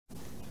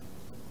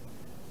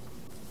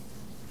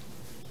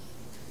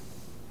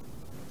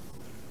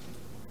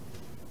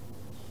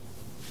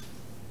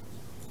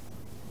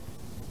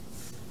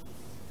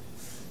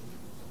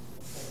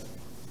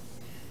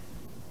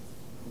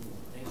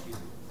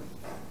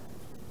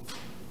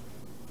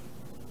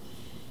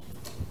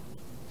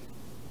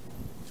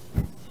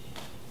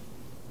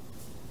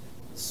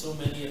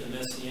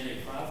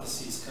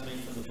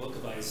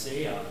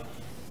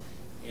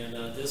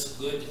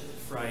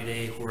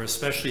Friday, we're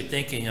especially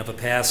thinking of a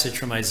passage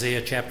from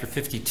Isaiah chapter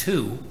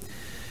 52,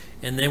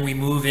 and then we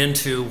move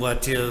into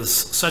what is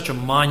such a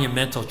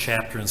monumental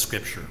chapter in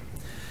Scripture.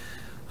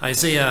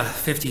 Isaiah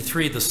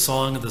 53, the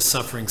Song of the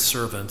Suffering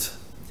Servant.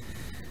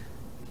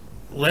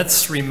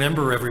 Let's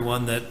remember,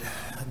 everyone, that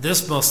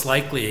this most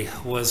likely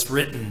was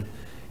written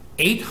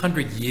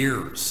 800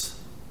 years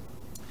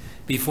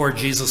before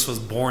Jesus was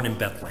born in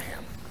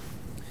Bethlehem.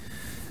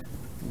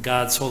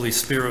 God's Holy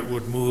Spirit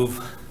would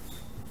move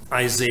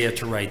Isaiah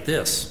to write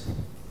this.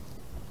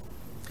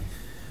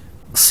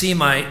 See,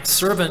 my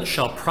servant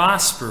shall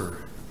prosper.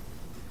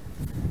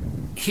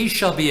 He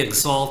shall be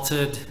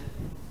exalted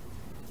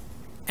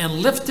and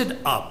lifted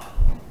up.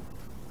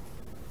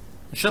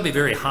 It shall be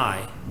very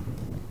high.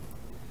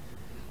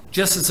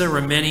 Just as there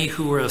were many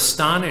who were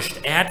astonished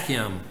at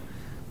him,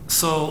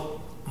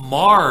 so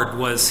marred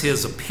was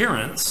his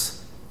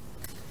appearance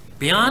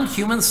beyond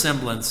human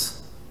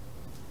semblance,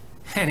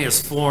 and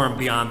his form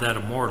beyond that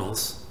of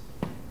mortals.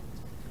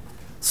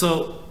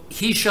 So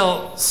he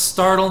shall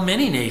startle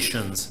many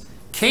nations.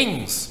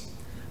 Kings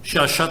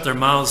shall shut their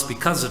mouths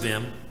because of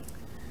him.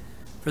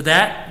 For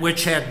that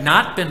which had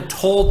not been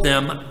told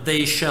them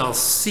they shall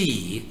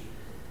see,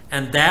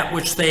 and that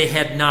which they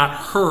had not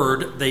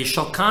heard they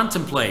shall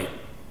contemplate.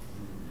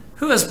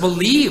 Who has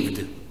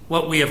believed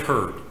what we have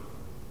heard?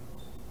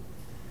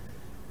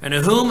 And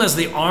to whom has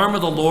the arm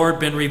of the Lord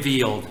been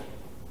revealed?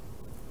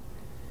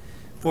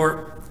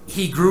 For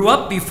he grew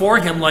up before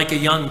him like a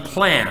young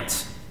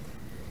plant,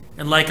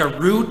 and like a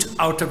root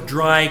out of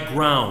dry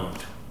ground.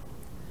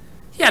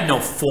 He had no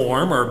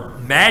form or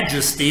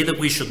majesty that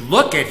we should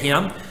look at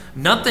him,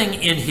 nothing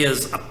in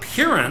his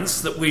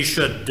appearance that we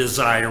should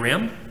desire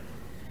him.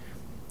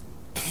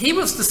 He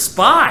was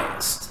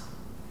despised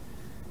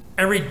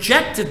and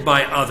rejected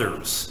by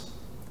others,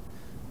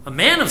 a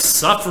man of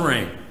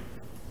suffering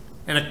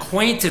and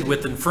acquainted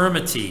with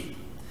infirmity,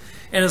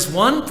 and as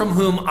one from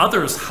whom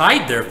others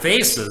hide their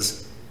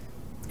faces.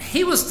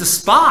 He was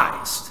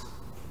despised,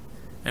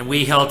 and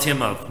we held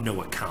him of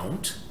no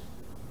account.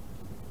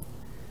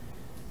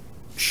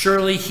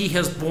 Surely he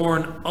has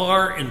borne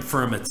our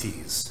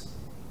infirmities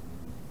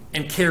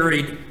and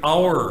carried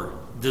our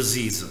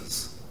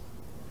diseases.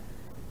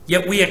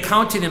 Yet we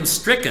accounted him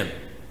stricken,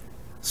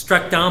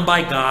 struck down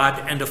by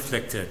God, and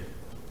afflicted.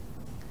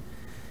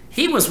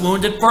 He was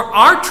wounded for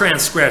our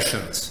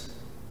transgressions,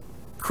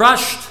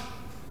 crushed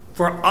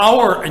for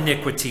our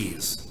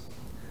iniquities.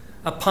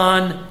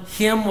 Upon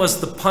him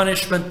was the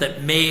punishment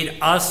that made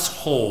us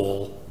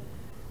whole,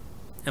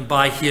 and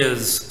by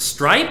his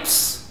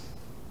stripes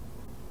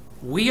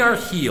we are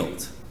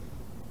healed.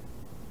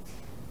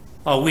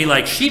 Oh, we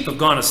like sheep have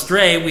gone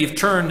astray. We've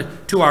turned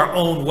to our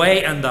own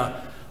way, and the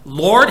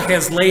Lord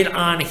has laid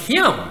on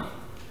him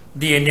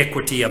the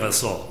iniquity of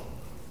us all.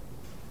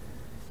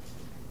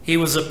 He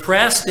was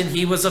oppressed and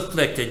he was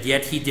afflicted,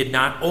 yet he did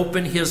not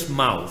open his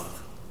mouth.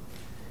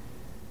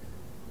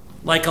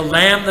 Like a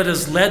lamb that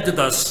is led to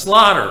the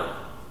slaughter,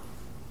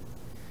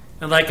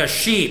 and like a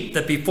sheep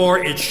that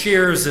before its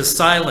shears is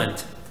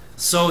silent,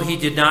 so he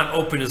did not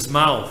open his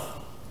mouth.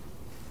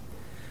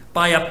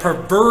 By a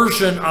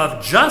perversion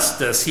of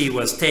justice he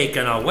was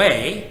taken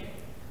away.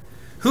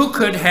 Who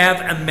could have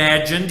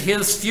imagined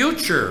his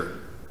future?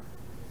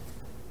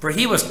 For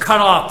he was cut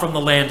off from the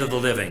land of the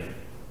living,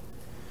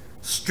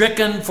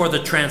 stricken for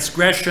the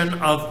transgression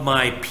of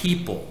my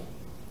people.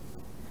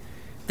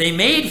 They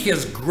made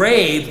his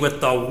grave with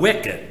the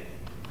wicked,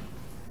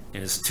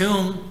 and his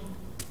tomb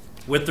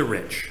with the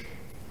rich.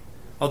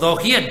 Although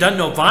he had done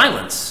no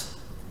violence,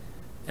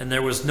 and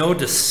there was no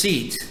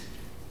deceit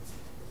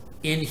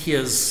in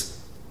his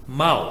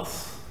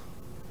mouth.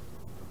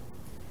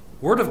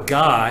 Word of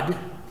God,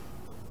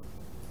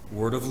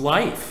 word of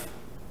life.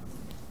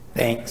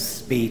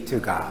 Thanks be to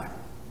God.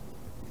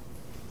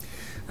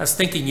 I was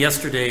thinking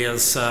yesterday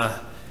as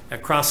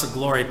at Cross of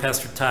Glory,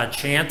 Pastor Todd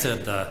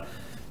chanted the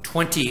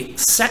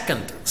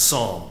 22nd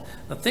Psalm.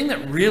 The thing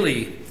that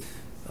really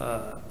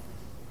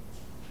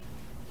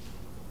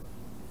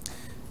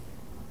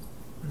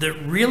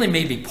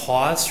made me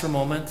pause for a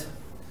moment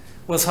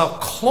was how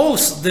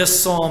close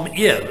this psalm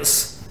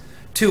is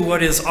to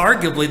what is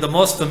arguably the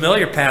most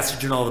familiar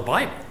passage in all the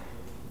Bible.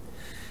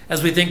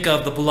 As we think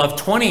of the beloved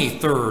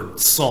 23rd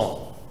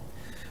Psalm,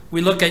 we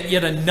look at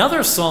yet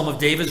another Psalm of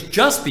David's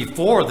just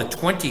before the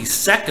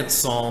 22nd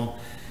Psalm,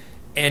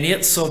 and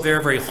it's so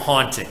very, very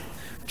haunting.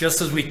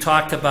 Just as we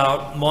talked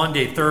about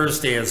Maundy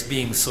Thursday as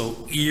being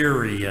so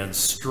eerie and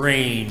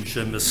strange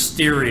and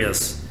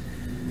mysterious.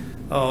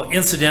 Oh,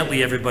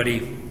 incidentally,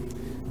 everybody,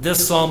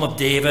 this Psalm of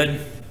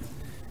David,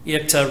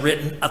 it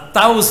written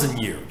 1,000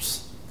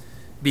 years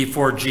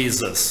before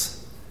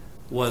Jesus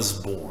was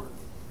born.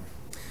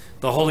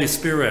 The Holy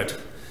Spirit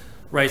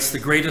writes the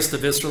greatest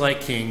of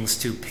Israelite kings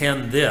to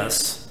pen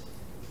this: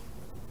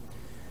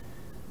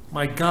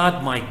 my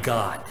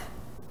God,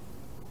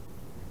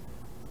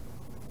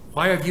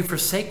 why have you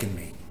forsaken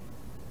me?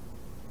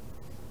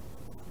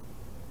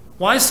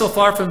 Why so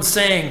far from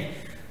saving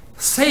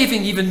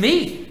even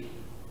me?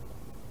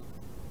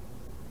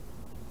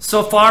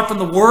 So far from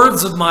the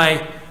words of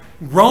my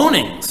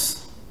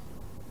groanings.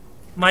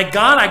 My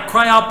God, I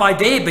cry out by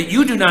day, but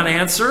you do not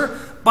answer.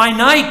 By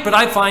night, but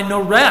I find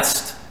no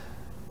rest.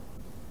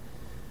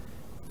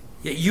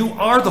 Yet you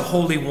are the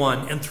Holy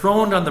One,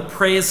 enthroned on the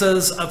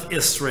praises of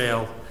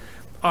Israel.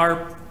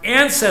 Our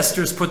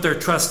ancestors put their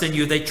trust in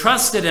you. They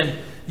trusted and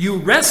you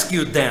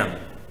rescued them.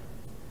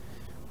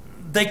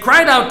 They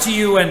cried out to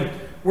you and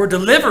were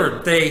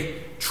delivered.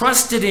 They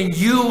trusted in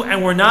you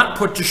and were not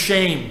put to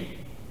shame.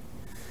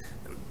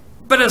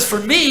 But as for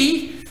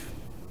me,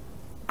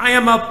 I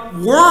am a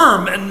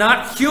worm and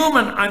not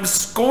human. I'm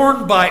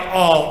scorned by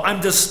all. I'm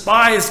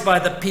despised by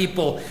the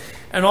people.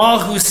 And all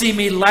who see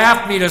me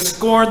laugh me to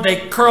scorn.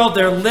 They curl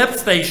their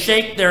lips. They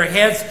shake their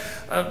heads.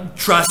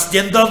 Trust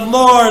in the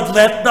Lord.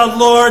 Let the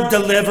Lord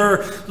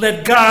deliver.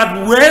 Let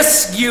God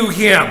rescue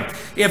him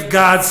if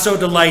God so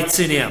delights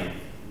in him.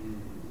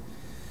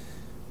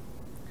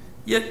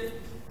 Yet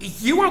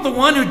you are the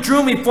one who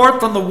drew me forth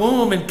from the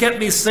womb and kept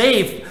me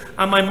safe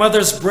on my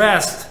mother's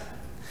breast.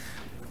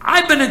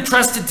 I've been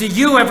entrusted to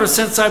you ever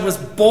since I was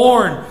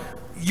born.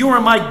 You are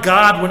my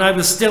God when I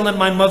was still in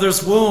my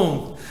mother's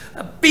womb.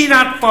 Be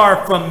not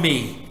far from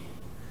me,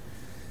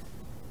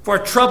 for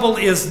trouble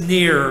is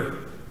near.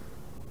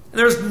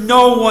 There's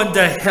no one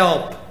to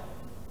help.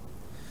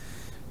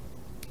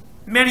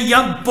 Many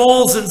young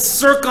bulls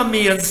encircle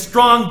me, and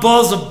strong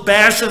bulls of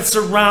Bashan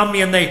surround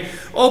me, and they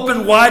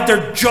open wide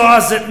their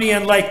jaws at me,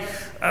 and like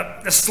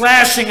a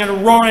slashing and a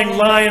roaring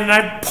lion, and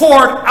I'm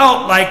poured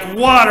out like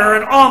water,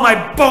 and all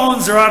my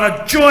bones are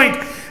out of joint,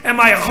 and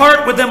my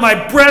heart within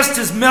my breast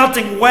is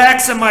melting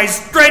wax, and my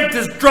strength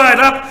is dried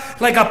up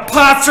like a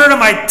potsherd, and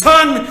my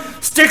tongue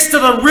sticks to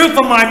the roof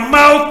of my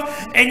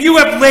mouth, and you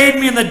have laid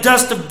me in the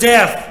dust of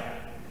death.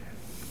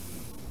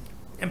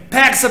 And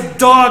packs of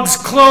dogs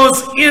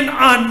close in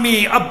on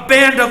me. A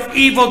band of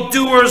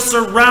evildoers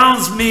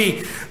surrounds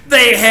me.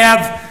 They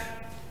have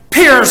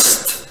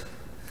pierced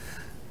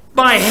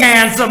my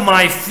hands and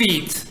my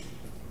feet.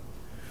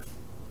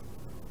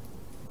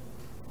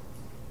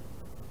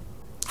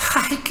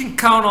 I can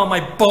count all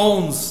my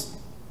bones.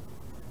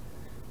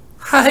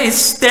 They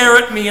stare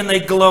at me and they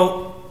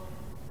gloat.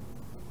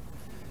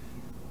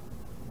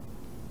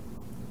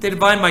 They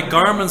divide my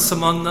garments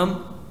among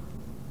them.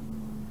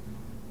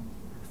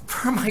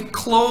 For my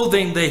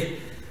clothing,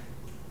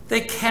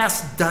 they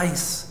cast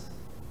dice.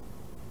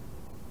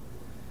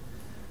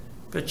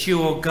 But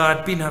you, O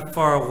God, be not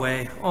far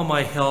away. O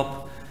my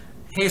help,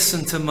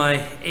 hasten to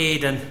my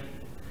aid and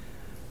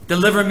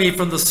deliver me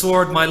from the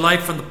sword, my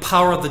life from the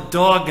power of the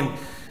dog, and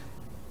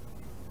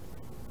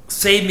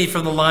save me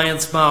from the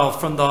lion's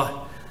mouth, from the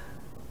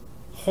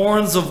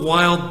horns of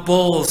wild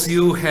bulls.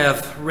 You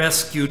have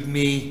rescued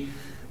me.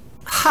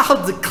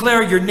 I'll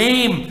declare your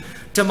name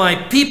to my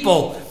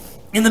people.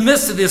 In the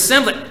midst of the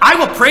assembly, I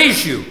will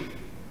praise you.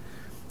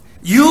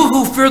 You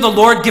who fear the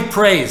Lord, give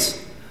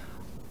praise.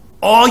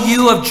 All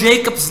you of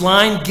Jacob's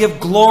line, give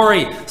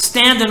glory.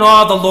 Stand in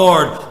awe of the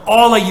Lord,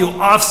 all of you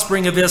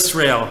offspring of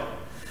Israel.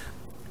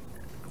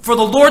 For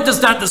the Lord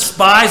does not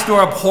despise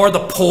nor abhor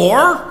the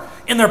poor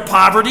in their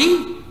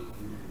poverty.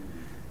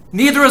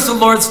 Neither is the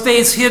Lord's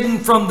face hidden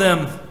from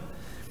them.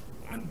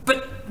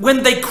 But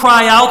when they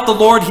cry out, the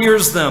Lord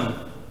hears them.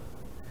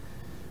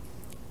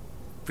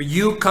 For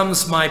you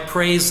comes my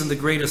praise in the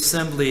great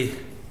assembly.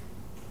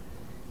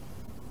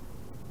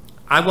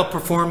 I will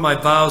perform my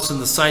vows in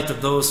the sight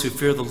of those who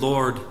fear the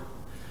Lord.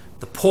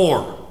 The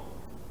poor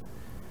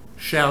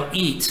shall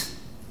eat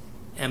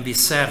and be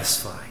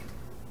satisfied.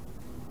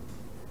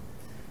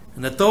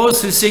 And that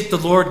those who seek the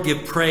Lord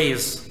give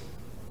praise.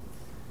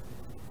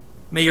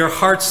 May your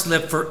hearts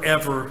live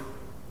forever.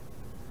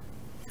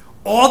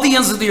 All the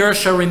ends of the earth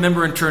shall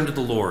remember and turn to the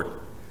Lord.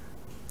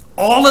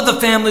 All of the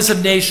families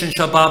of nations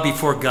shall bow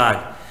before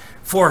God.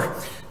 For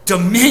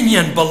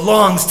dominion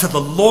belongs to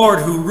the Lord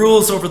who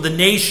rules over the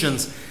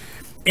nations.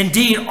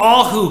 Indeed,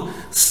 all who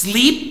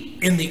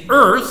sleep in the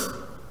earth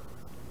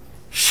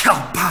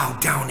shall bow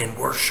down in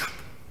worship.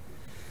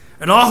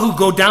 And all who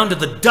go down to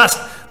the dust,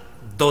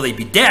 though they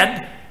be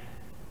dead,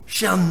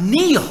 shall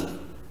kneel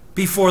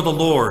before the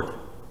Lord.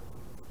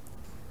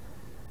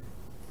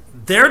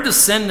 Their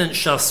descendants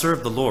shall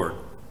serve the Lord,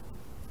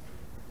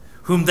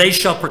 whom they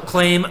shall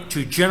proclaim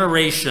to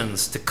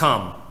generations to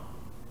come.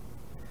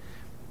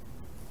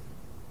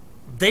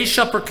 They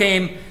shall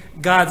proclaim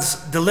God's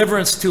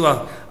deliverance to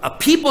a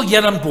people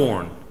yet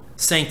unborn,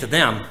 saying to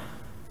them,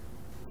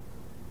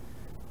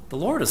 the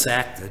Lord has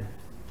acted.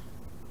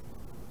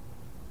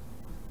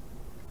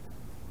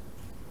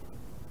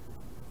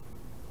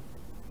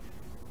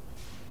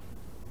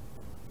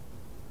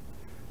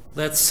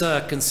 Let's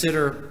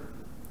consider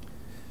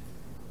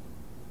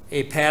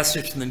a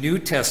passage in the New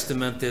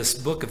Testament, this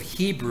book of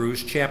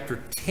Hebrews,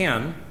 chapter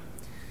 10,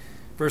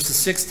 verses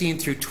 16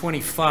 through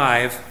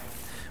 25.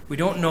 We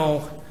don't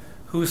know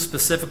who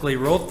specifically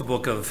wrote the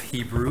book of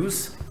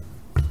Hebrews.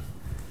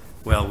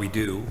 Well, we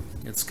do.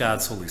 It's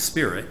God's Holy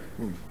Spirit.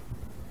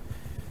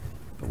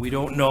 But we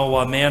don't know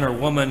a man or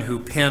woman who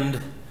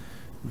penned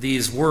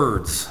these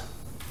words.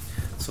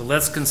 So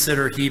let's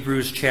consider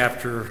Hebrews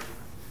chapter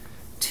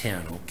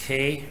 10,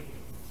 okay?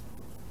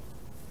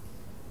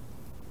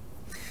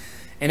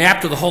 And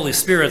after the Holy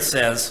Spirit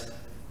says,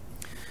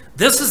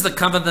 "This is the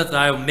covenant that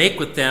I will make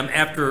with them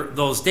after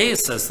those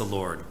days, says the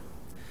Lord.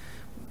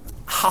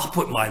 I'll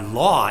put my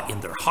law in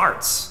their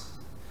hearts,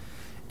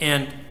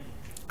 and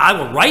I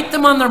will write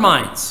them on their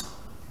minds."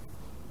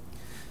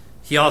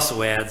 He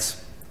also adds,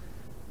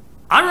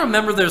 "I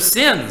remember their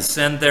sins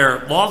and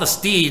their lawless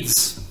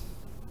deeds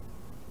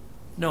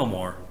no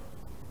more.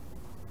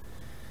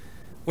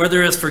 Where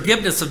there is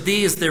forgiveness of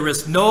these, there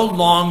is no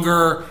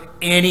longer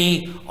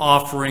any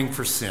offering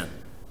for sin."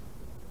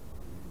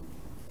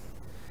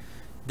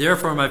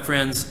 Therefore, my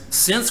friends,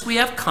 since we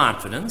have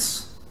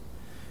confidence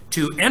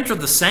to enter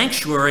the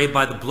sanctuary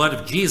by the blood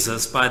of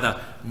Jesus, by the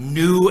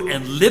new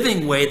and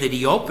living way that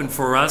he opened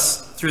for us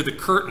through the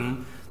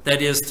curtain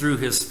that is through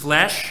his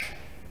flesh,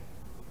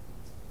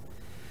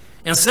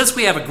 and since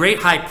we have a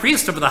great high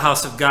priest over the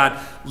house of God,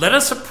 let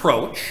us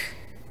approach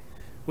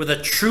with a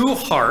true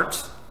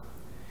heart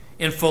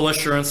in full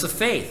assurance of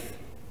faith,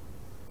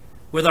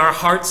 with our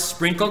hearts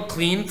sprinkled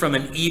clean from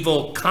an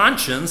evil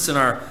conscience and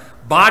our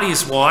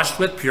bodies washed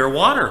with pure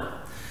water.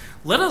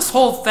 Let us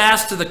hold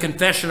fast to the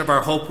confession of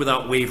our hope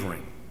without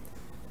wavering,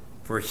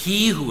 for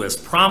he who has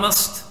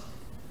promised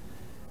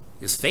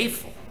is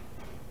faithful.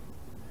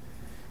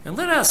 And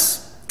let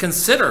us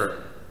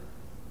consider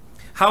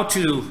how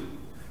to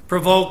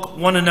provoke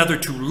one another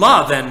to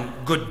love and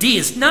good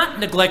deeds, not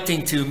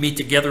neglecting to meet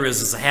together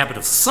as is a habit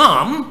of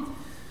some,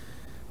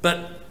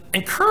 but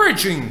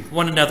encouraging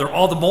one another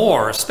all the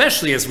more,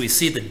 especially as we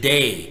see the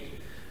day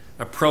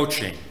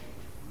approaching.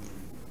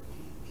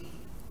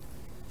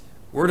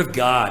 Word of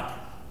God,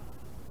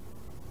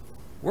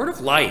 word of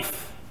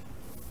life.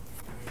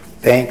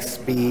 Thanks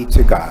be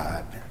to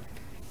God.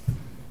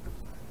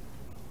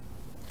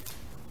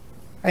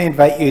 I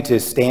invite you to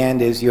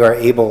stand as you are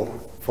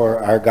able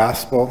for our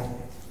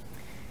gospel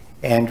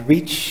and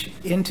reach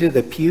into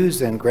the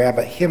pews and grab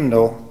a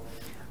hymnal.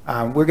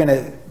 We're going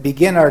to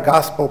begin our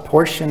gospel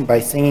portion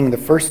by singing the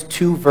first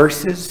two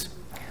verses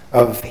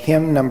of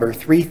hymn number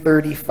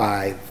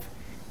 335,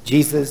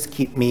 "Jesus,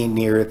 Keep Me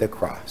Near the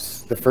Cross."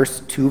 The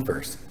first two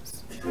verses.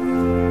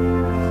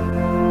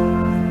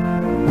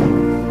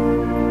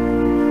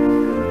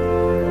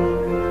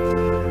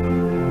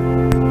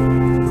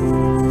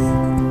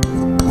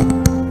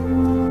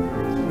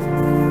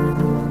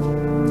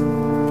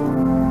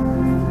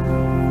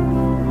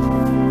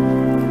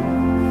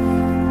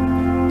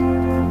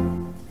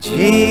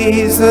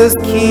 Jesus,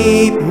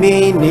 keep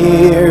me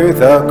near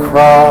the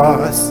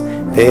cross.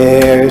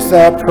 There's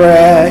a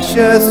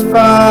precious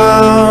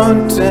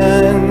fountain,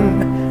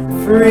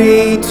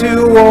 free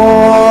to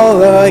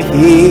all, a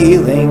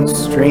healing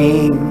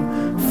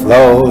stream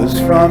flows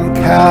from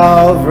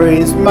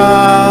Calvary's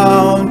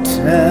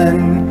mountain.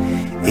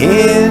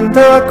 In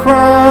the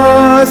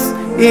cross,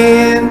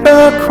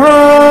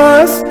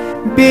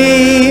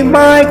 be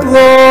my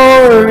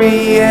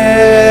glory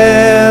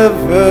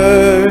ever,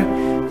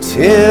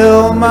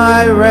 till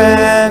my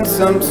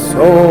ransomed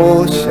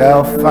soul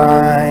shall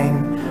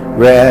find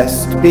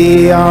rest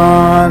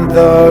beyond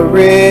the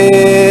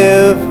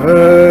river.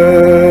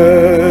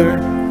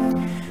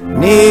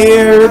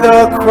 Near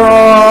the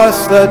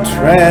cross, the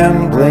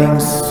trembling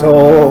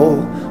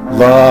soul,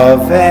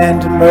 love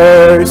and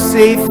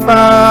mercy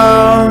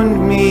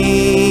found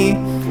me.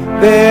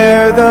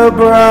 There the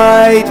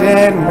bright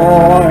and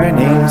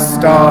morning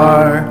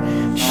star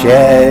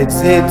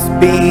sheds its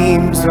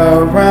beams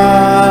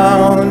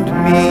around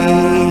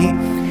me.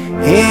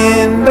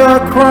 In the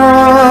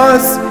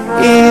cross,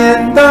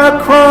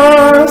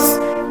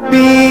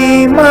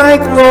 be my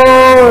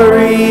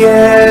glory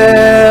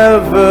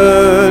ever,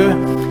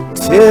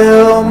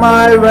 till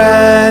my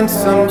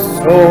ransomed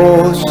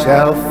soul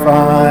shall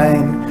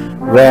find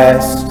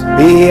rest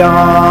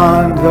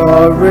beyond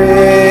the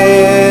river.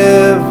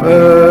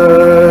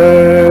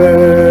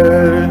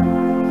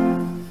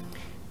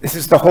 This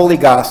is the Holy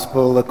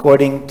Gospel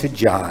according to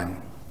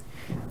John.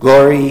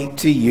 Glory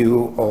to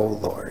you, O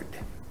Lord.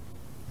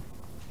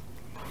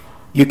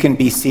 You can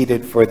be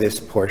seated for this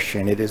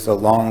portion. It is a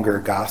longer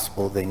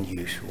gospel than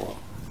usual.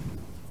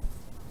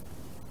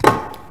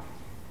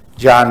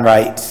 John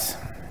writes,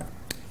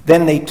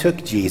 "Then they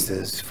took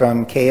Jesus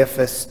from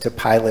Caiaphas to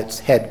Pilate's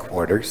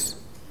headquarters.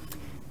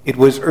 It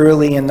was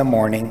early in the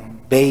morning.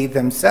 They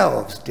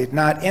themselves did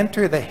not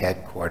enter the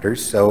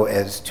headquarters so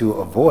as to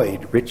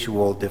avoid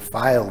ritual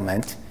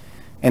defilement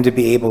and to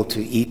be able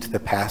to eat the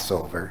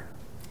Passover.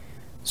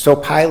 So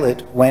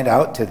Pilate went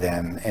out to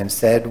them and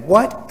said,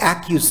 'What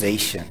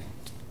accusation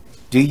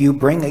do you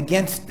bring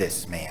against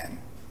this man?'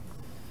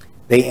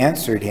 They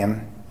answered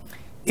him,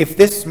 'If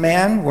this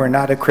man were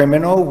not a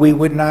criminal, we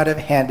would not have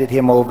handed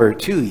him over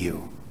to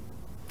you.'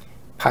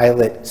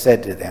 Pilate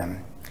said to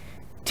them,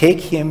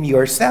 'Take him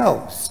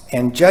yourselves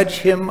and judge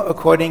him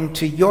according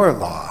to your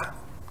law.'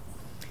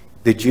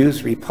 The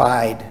Jews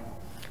replied,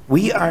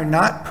 'We are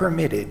not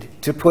permitted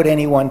to put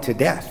anyone to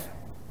death.'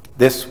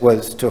 This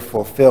was to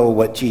fulfill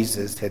what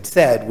Jesus had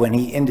said when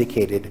he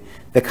indicated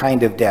the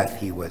kind of death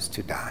he was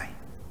to die.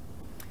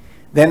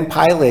 Then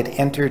Pilate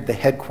entered the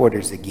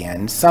headquarters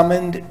again,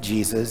 summoned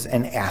Jesus,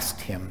 and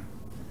asked him,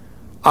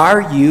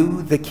 "Are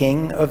you the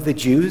King of the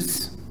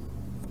Jews?"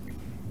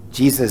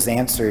 Jesus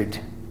answered,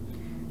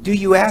 "Do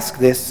you ask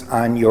this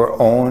on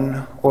your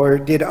own, or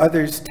did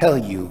others tell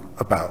you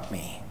about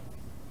me?"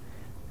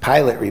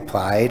 Pilate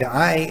replied,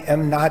 "I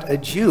am not a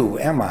Jew,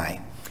 am I?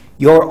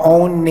 Your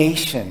own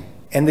nation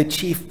and the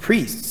chief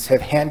priests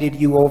have handed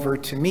you over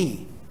to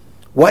me.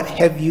 What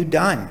have you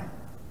done?"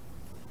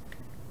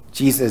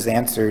 Jesus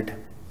answered,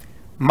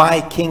 "My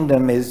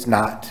kingdom is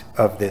not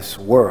of this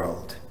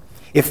world.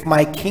 If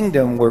my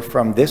kingdom were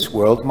from this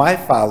world, my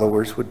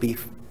followers would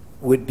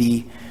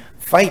be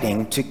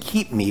fighting to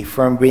keep me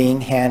from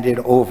being handed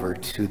over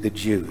to the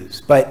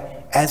Jews.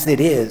 But as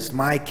it is,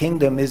 my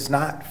kingdom is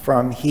not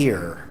from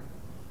here."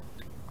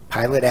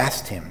 Pilate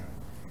asked him,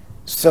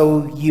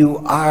 "So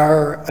you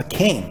are a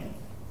king?"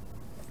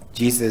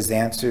 Jesus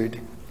answered,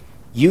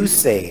 "You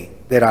say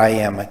that I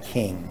am a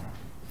king.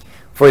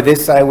 For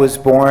this I was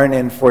born,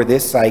 and for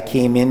this I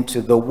came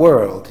into the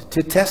world,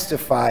 to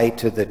testify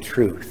to the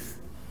truth.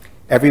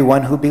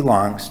 Everyone who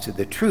belongs to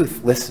the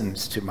truth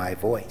listens to my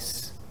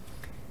voice."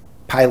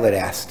 Pilate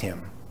asked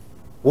him,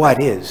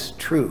 "What is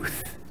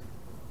truth?"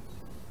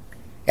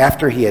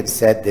 After he had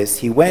said this,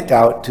 he went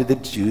out to the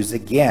Jews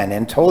again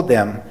and told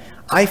them,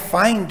 "I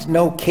find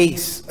no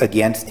case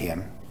against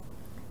him,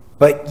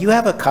 but you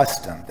have a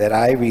custom that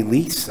I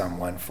release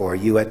someone for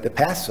you at the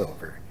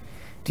Passover.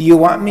 Do you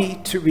want me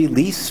to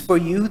release for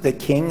you the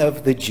King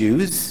of the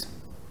Jews?"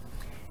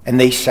 And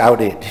they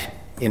shouted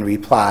in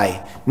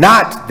reply,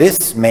 "Not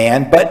this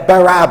man, but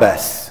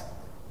Barabbas."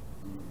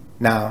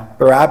 Now,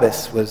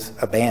 Barabbas was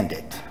a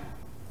bandit.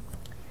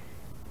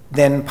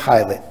 Then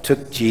Pilate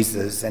took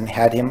Jesus and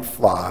had him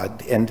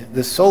flogged, and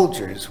the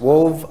soldiers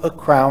wove a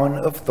crown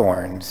of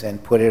thorns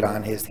and put it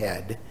on his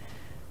head,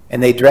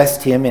 and they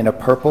dressed him in a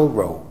purple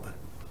robe.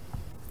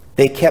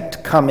 They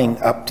kept coming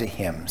up to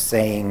him,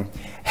 saying,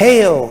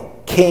 "Hail,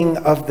 King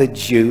of the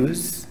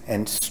Jews,"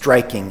 and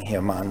striking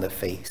him on the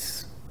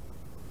face.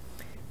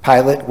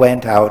 Pilate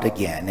went out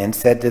again and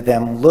said to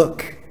them,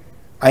 "Look,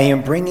 I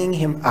am bringing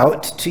him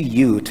out to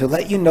you to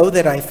let you know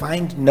that I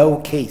find no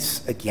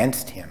case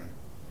against him."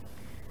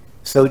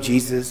 So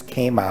Jesus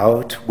came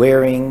out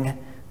wearing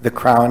the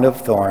crown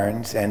of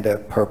thorns and a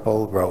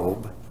purple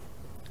robe.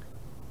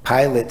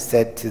 Pilate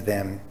said to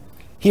them,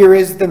 "Here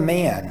is the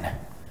man."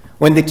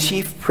 When the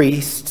chief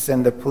priests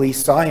and the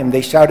police saw him,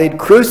 they shouted,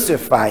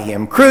 "Crucify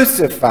him!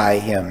 Crucify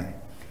him!"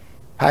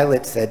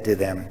 Pilate said to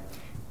them,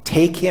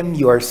 "Take him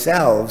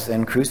yourselves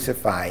and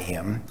crucify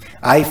him.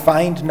 I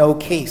find no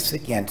case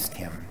against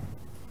him."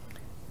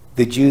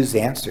 The Jews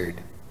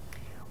answered,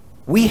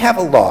 "We have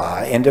a law,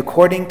 and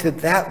according to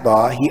that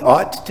law he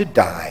ought to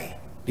die,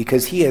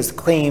 because he has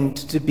claimed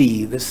to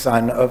be the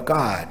Son of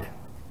God."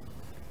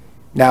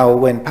 Now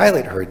when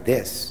Pilate heard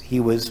this, he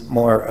was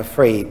more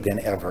afraid than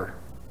ever.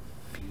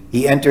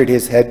 He entered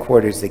his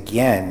headquarters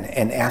again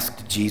and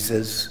asked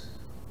Jesus,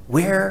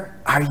 "Where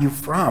are you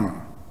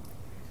from?"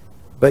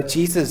 But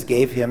Jesus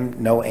gave him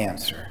no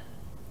answer.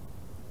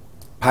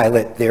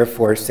 Pilate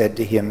therefore said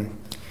to him,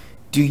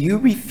 "Do you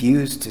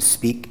refuse to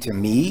speak to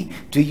me?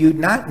 Do you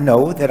not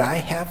know that I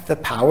have the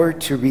power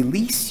to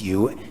release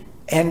you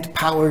and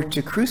power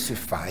to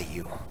crucify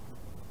you?"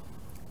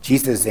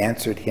 Jesus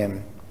answered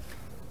him,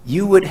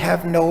 "You would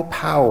have no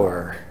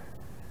power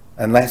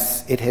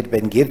unless it had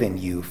been given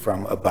you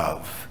from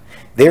above.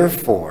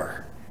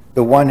 Therefore,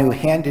 the one who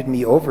handed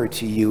me over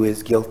to you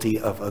is guilty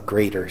of a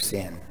greater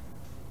sin."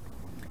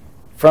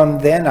 From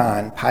then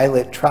on,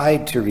 Pilate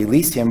tried to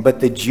release him, but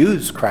the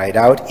Jews cried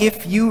out,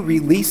 "If you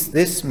release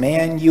this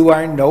man, you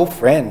are no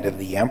friend of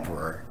the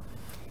emperor.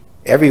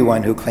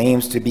 Everyone who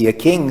claims to be a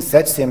king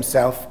sets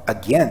himself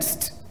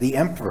against the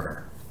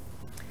emperor."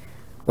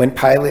 When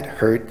Pilate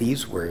heard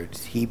these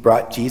words, he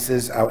brought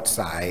Jesus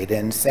outside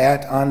and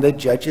sat on the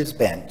judge's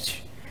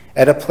bench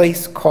at a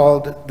place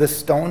called the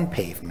Stone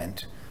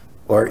Pavement,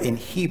 or in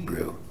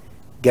Hebrew,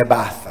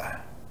 Gabbatha.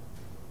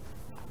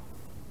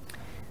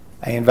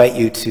 I invite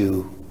you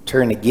to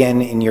turn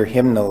again in your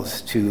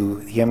hymnals to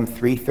hymn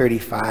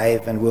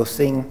 335, and we'll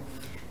sing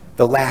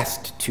the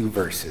last two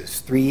verses,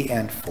 3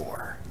 and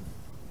 4.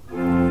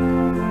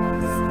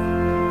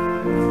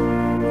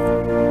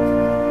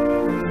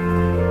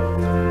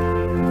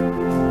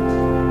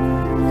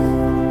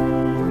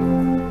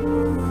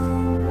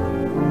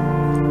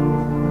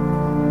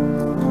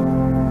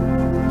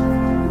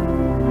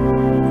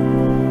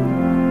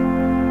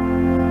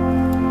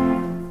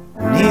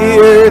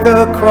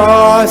 The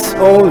cross,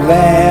 O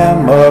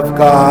Lamb of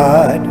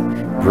God,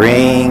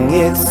 bring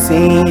its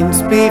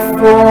scenes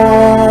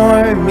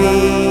before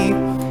me.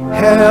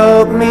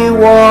 Help me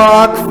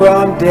walk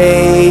from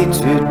day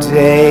to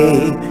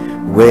day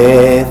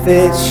with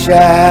its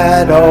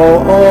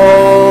shadow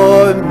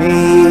o'er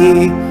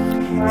me.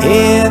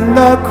 In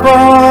the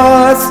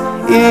cross,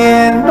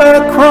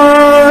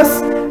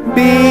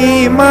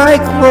 be my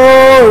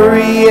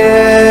glory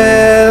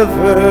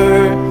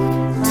ever,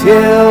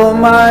 till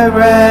my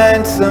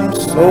ransomed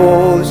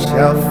soul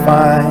shall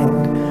find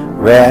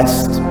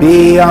rest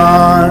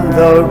beyond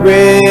the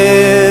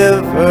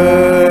river.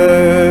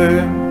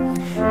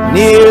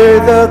 Near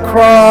the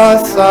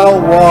cross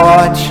I'll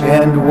watch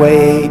and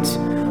wait,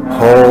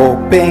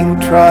 hoping,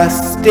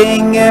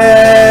 trusting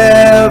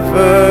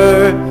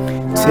ever,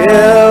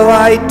 till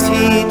I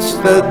teach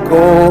the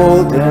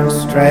golden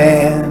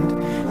strand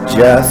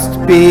just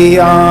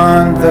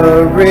beyond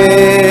the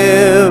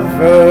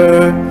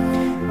river.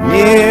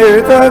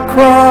 Near the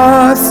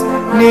cross,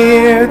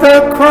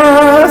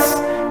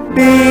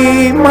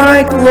 be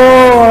my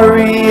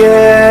glory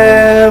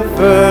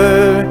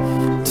ever,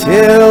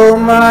 till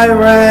my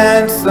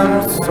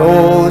ransomed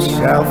soul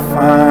shall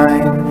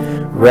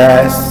find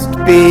rest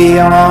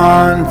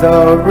beyond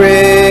the river.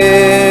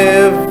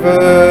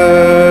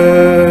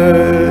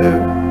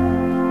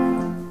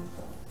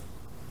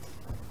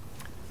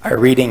 Our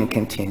reading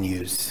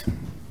continues.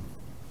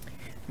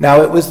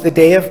 Now it was the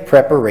day of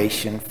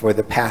preparation for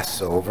the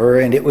Passover,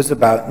 and it was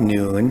about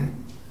noon.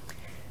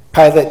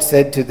 Pilate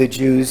said to the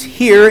Jews,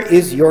 "Here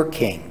is your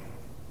king."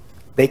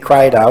 They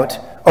cried out,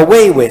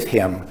 "Away with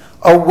him!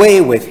 Away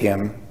with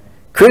him!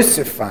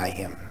 Crucify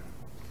him!"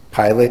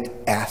 Pilate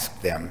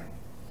asked them,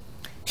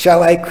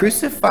 "Shall I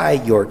crucify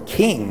your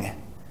king?"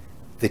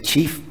 The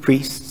chief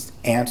priests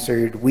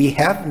answered, "We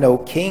have no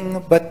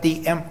king but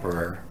the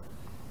emperor."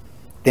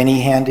 Then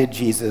he handed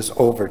Jesus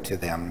over to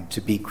them to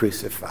be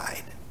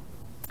crucified.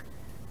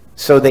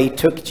 So they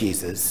took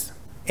Jesus,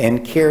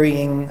 and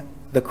carrying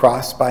the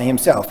cross by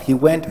himself, he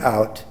went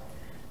out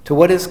to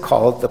what is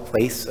called the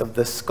place of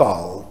the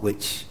skull,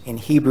 which in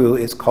Hebrew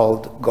is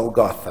called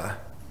Golgotha.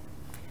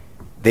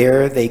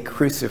 There they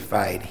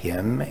crucified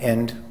him,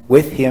 and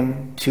with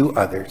him 2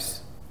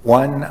 others,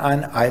 one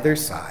on either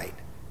side,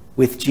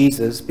 with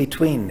Jesus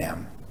between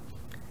them.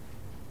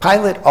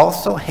 Pilate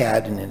also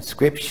had an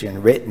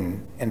inscription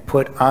written and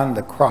put on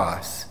the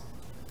cross.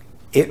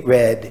 It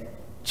read,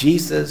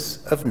 "Jesus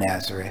of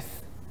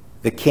Nazareth,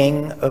 the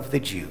King of the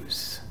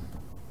Jews."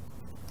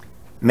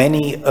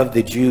 Many of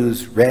the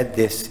Jews read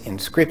this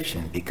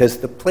inscription because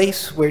the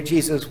place where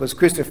Jesus was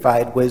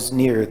crucified was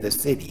near the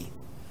city,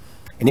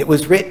 and it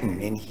was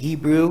written in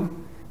Hebrew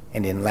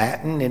and in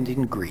Latin and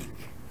in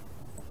Greek.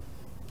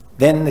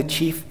 Then the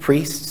chief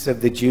priests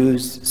of the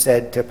Jews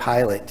said to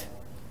Pilate,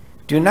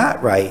 "Do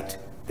not write,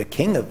 'The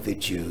King of the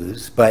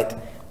Jews,' but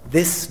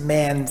 'This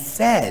man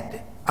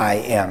said, I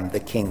am the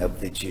King of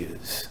the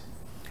Jews.'"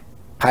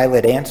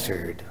 Pilate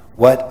answered,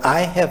 "What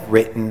I have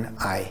written,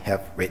 I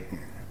have written."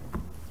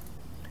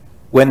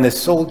 When the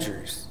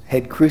soldiers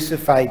had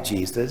crucified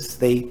Jesus,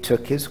 they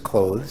took his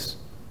clothes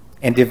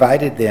and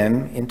divided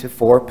them into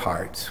 4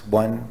 parts,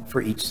 one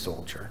for each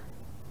soldier.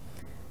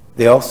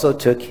 They also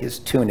took his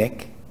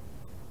tunic.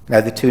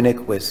 Now the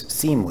tunic was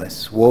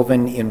seamless,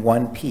 woven in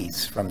one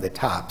piece from the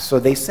top. So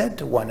they said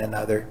to one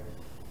another,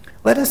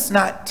 "Let us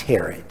not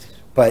tear it,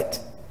 but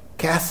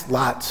cast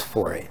lots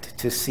for it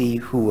to see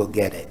who will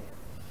get it."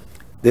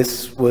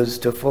 This was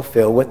to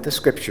fulfill what the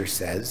scripture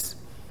says,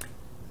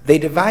 "They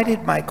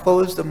divided my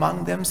clothes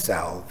among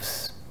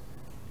themselves,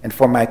 and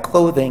for my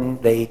clothing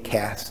they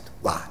cast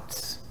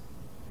lots."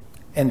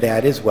 And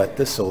that is what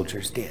the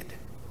soldiers did.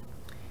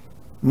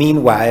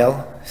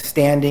 Meanwhile,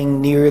 standing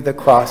near the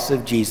cross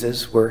of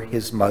Jesus were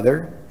his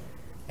mother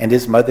and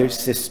his mother's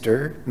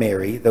sister,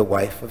 Mary, the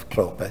wife of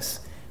Clopas,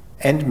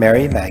 and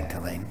Mary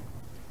Magdalene.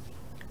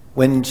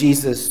 When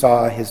Jesus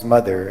saw his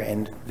mother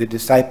and the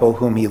disciple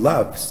whom he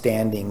loved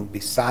standing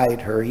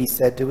beside her, he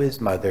said to his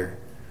mother,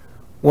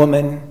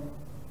 "Woman,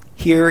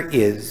 here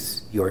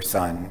is your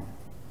son."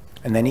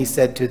 And then he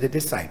said to the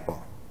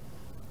disciple,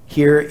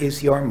 "Here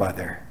is your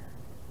mother."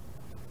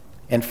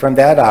 And from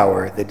that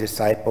hour, the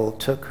disciple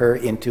took her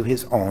into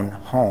his own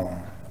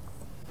home.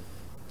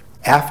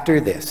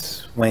 After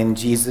this, when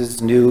Jesus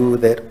knew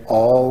that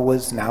all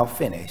was now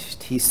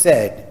finished, he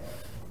said,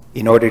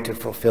 in order to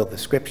fulfill the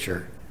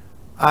scripture,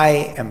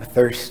 "I am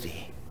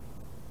thirsty."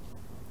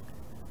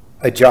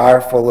 A jar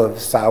full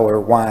of sour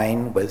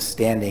wine was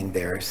standing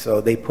there,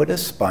 so they put a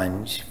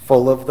sponge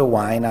full of the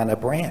wine on a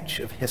branch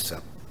of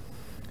hyssop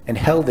and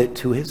held it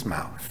to his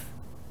mouth.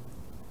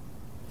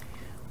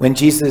 When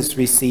Jesus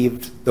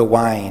received the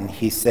wine,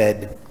 he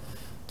said,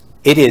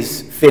 "It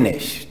is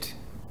finished."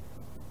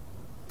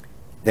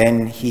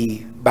 Then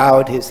he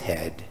bowed his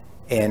head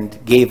and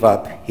gave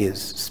up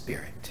his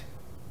spirit.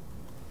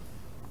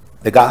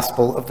 The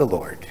Gospel of the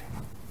Lord.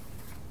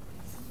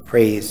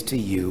 Praise to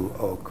you,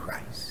 O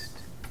Christ.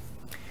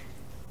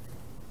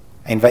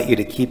 I invite you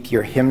to keep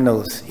your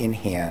hymnals in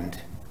hand.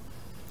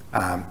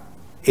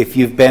 If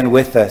you've been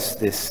with us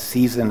this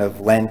season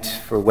of Lent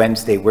for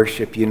Wednesday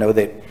worship, you know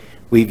that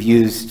we've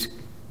used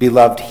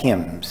beloved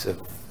hymns of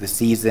the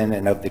season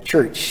and of the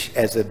church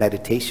as a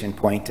meditation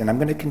point, and I'm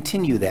going to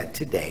continue that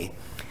today.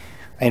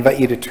 I invite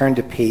you to turn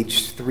to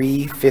page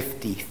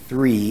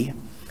 353,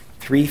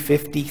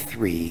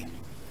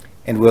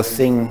 and we'll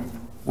sing,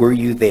 "Were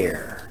You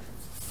There?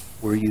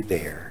 Were You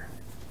There?"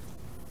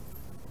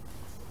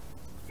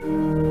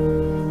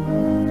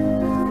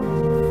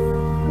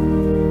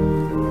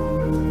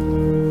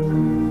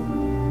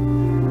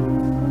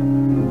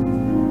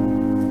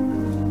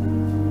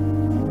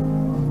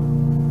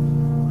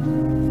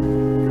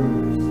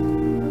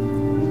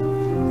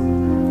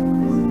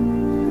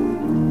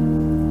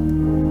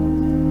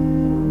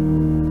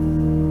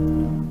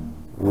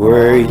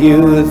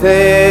 you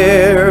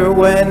there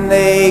when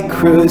they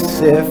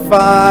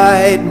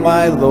crucified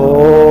my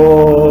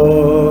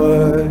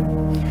Lord?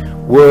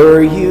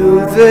 Were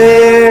you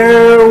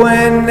there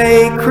when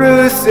they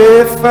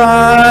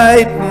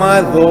crucified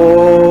my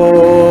Lord?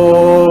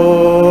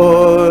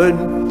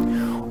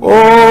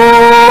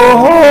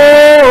 Oh,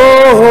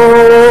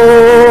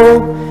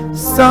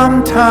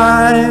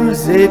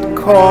 sometimes it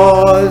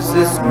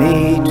causes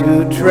me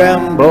to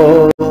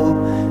tremble,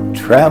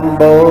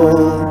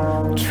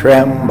 tremble,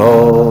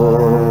 tremble.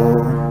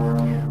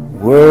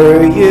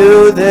 Were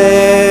you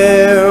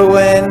there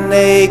when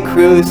they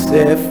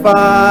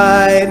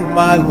crucified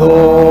my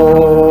Lord?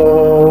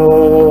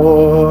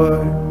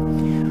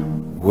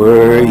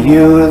 Were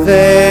you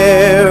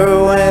there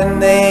when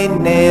they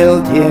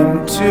nailed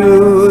him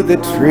to the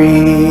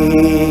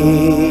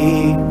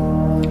tree?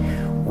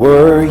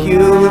 Were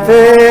you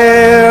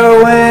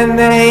there when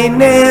they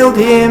nailed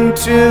him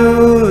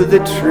to the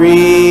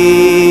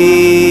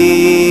tree?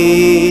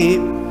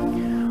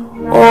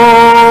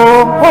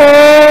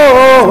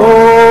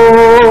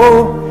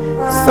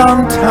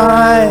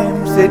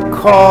 Sometimes it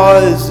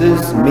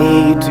causes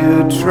me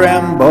to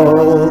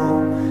tremble,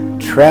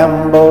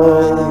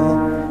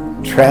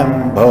 tremble,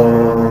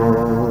 tremble.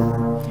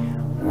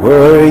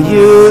 Were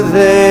you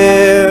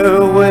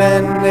there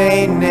when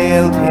they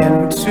nailed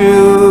him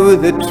to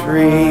the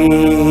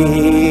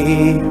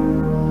tree?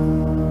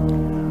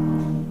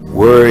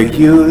 Were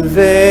you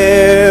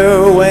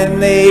there when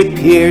they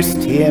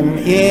pierced him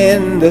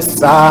in the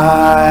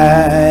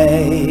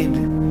side?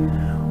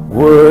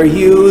 Were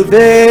you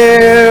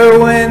there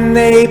when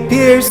they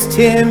pierced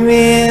him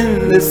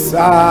in the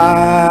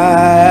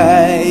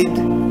side?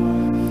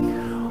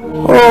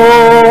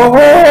 Oh,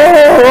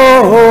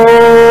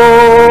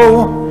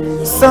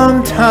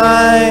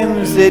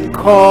 sometimes it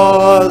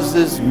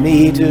causes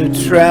me to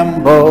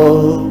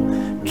tremble,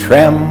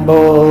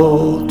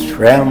 tremble,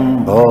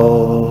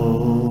 tremble.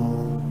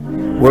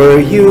 Were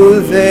you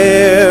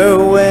there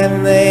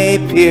when they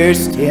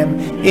pierced him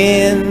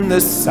in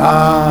the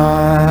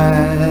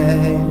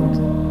side?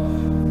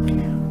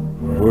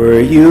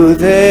 Were you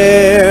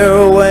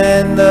there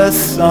when the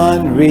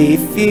sun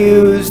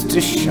refused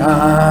to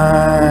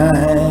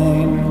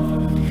shine?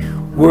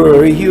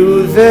 Were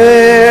you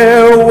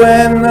there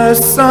when the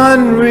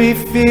sun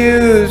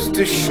refused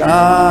to shine?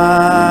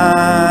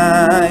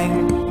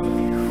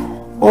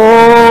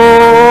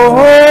 Oh,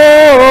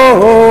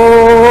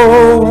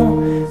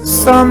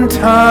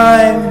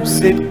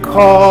 sometimes it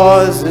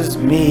causes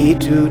me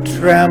to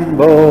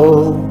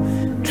tremble,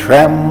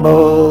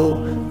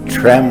 tremble,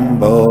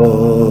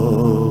 tremble.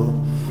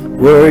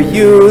 Were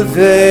you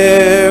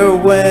there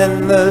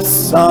when the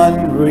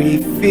sun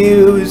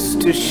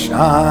refused to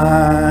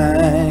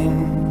shine?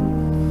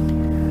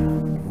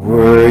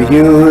 Were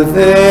you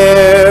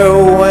there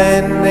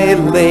when they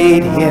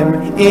laid him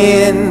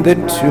in the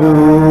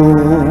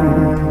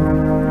tomb?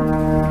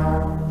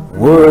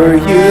 Were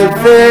you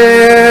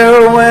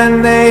there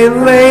when they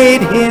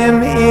laid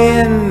him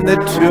in the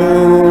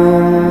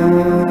tomb?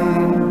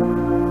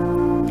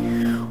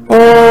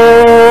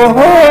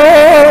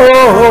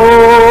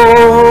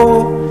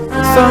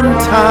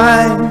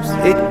 Sometimes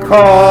it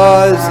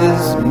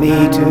causes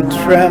me to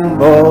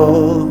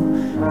tremble,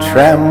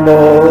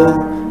 tremble,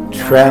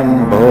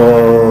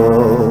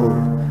 tremble.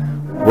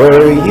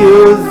 Were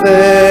you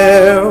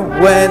there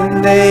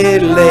when they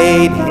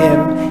laid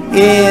him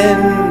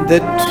in the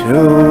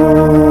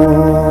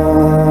tomb?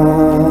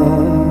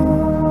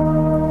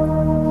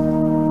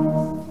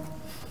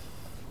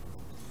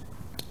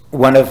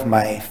 One of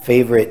my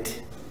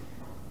favorite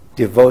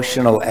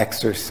devotional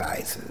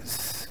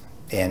exercises,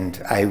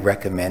 and I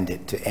recommend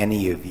it to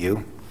any of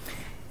you,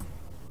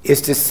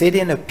 is to sit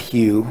in a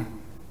pew,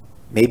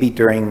 maybe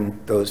during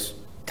those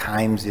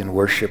times in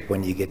worship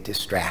when you get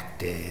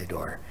distracted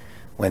or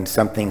when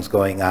something's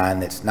going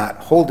on that's not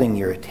holding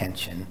your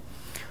attention,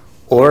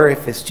 or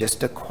if it's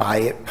just a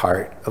quiet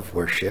part of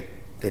worship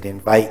that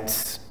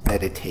invites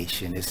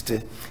meditation, is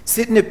to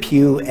sit in a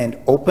pew and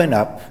open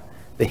up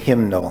the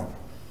hymnal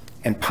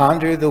and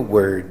ponder the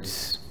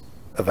words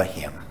of a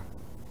hymn.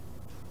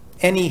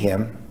 Any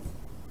hymn.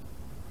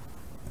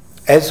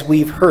 As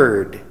we've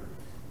heard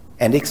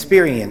and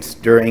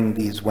experienced during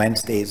these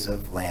Wednesdays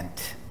of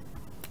Lent,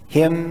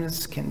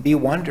 hymns can be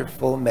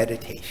wonderful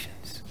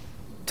meditations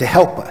to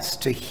help us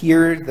to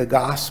hear the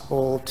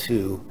gospel,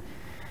 to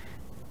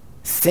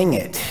sing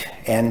it,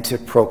 and to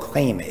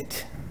proclaim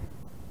it.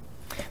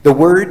 The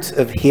words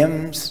of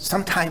hymns,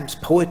 sometimes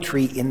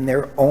poetry in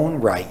their own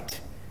right,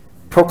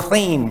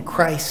 proclaim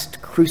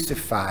Christ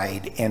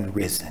crucified and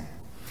risen.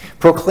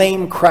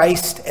 Proclaim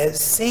Christ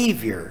as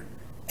Savior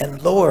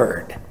and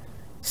Lord,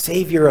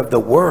 Savior of the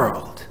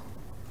world,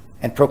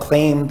 and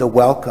proclaim the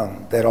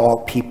welcome that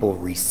all people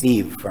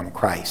receive from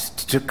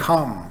Christ, to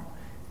come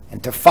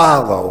and to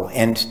follow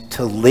and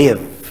to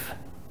live.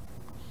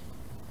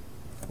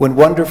 When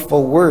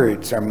wonderful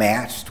words are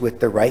matched with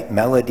the right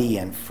melody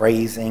and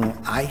phrasing,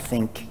 I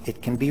think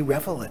it can be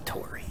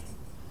revelatory.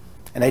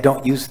 And I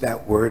don't use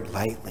that word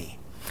lightly,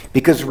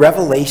 because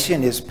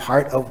revelation is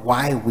part of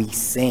why we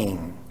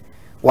sing,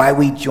 why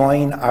we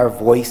join our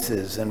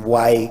voices, and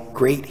why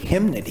great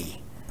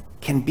hymnody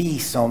can be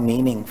so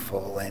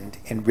meaningful and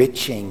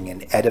enriching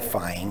and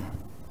edifying.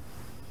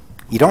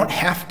 You don't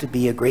have to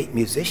be a great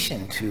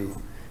musician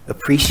to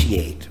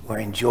appreciate or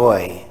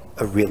enjoy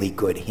a really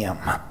good hymn.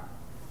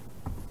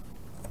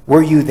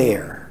 Were you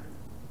there?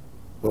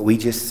 What we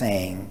just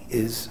sang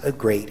is a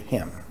great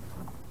hymn.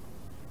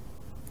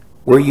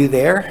 Were you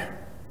there?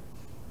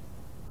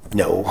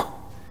 No,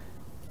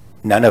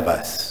 none of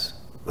us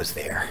was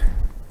there.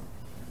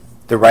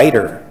 The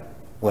writer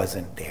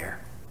wasn't there.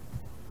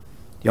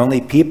 The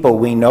only people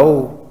we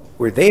know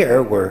were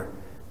there were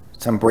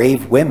some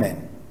brave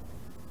women,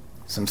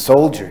 some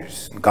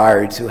soldiers and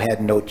guards who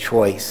had no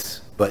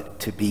choice but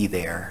to be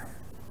there,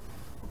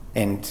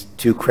 and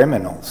 2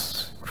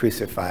 criminals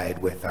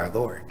crucified with our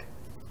Lord.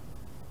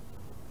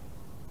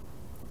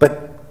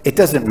 But it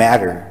doesn't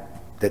matter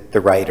that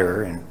the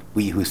writer and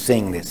we who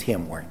sing this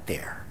hymn weren't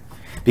there,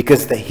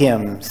 because the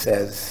hymn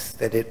says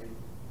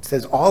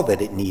all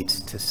that it needs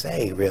to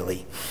say,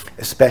 really,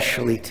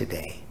 especially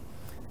today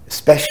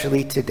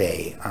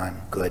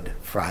on Good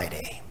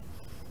Friday,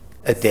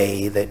 a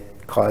day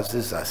that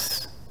causes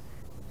us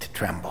to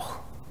tremble.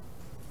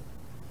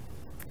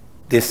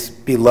 This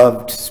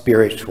beloved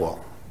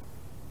spiritual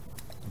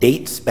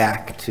dates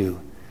back to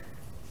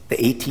the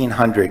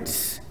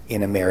 1800s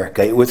in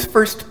America. It was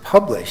first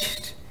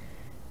published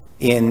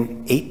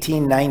in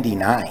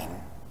 1899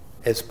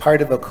 as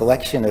part of a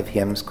collection of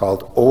hymns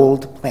called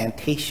Old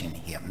Plantation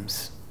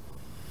Hymns.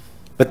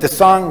 But the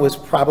song was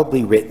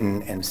probably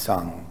written and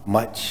sung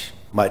much,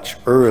 much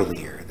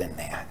earlier than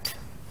that.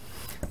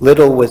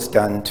 Little was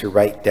done to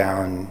write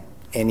down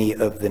any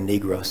of the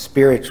Negro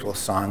spiritual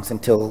songs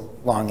until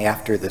long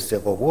after the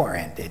Civil War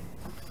ended,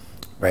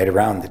 right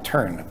around the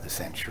turn of the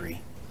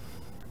century.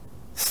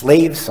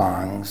 Slave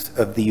Songs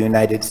of the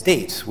United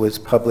States was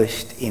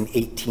published in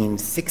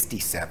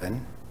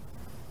 1867,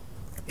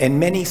 and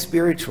many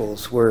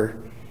spirituals were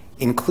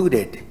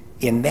included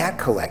in that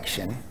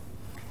collection.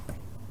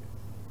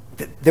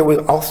 There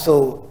were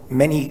also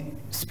many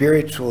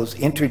spirituals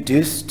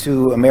introduced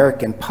to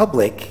American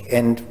public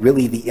and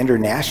really the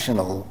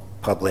international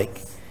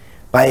public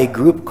by a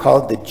group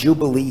called the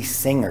Jubilee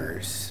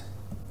Singers,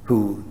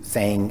 who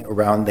sang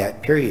around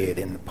that period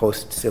in the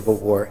post-Civil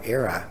War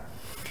era.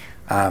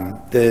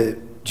 The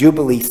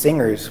Jubilee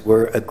Singers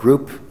were a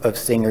group of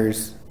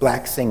singers,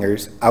 black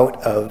singers,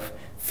 out of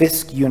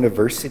Fisk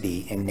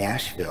University in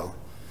Nashville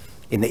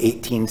in the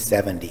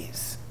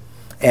 1870s.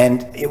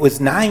 And it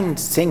was 9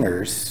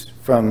 singers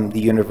from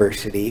the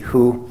university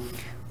who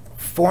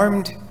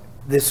formed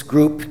this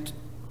group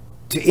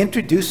to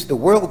introduce the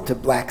world to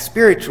black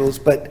spirituals,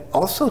 but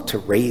also to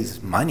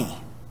raise money.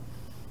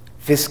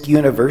 Fisk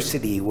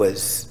University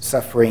was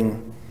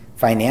suffering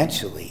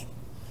financially.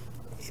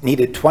 It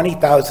needed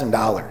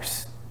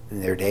 $20,000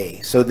 in their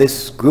day. So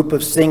this group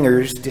of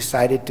singers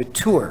decided to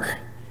tour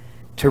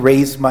to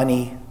raise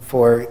money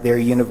for their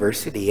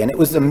university, and it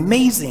was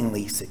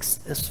amazingly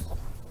successful.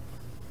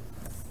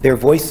 Their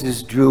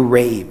voices drew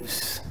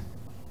raves.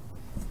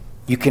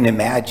 You can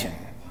imagine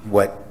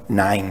what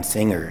 9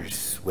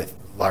 singers with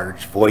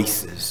large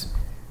voices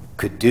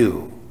could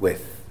do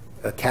with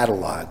a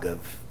catalog of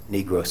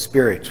Negro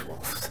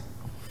spirituals.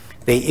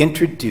 They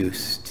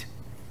introduced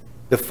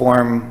the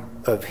form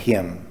of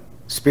hymn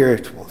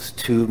spirituals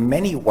to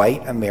many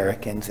white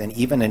Americans and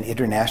even an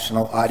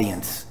international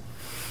audience.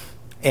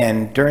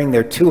 And during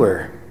their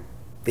tour,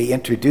 they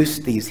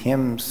introduced these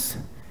hymns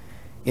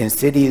in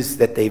cities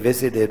that they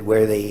visited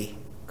where they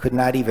could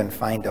not even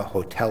find a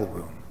hotel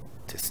room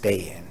to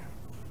stay in.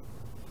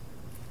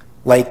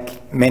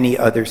 Like many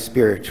other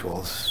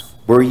spirituals,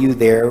 Were You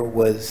There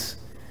was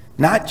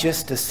not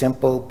just a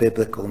simple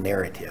biblical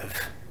narrative.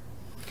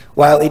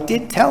 While it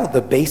did tell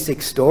the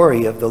basic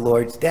story of the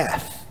Lord's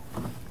death,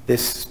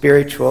 this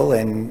spiritual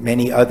and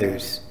many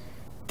others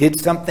did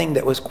something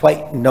that was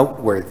quite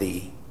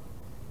noteworthy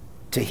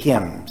to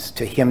hymns,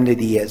 to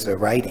hymnody as a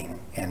writing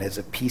and as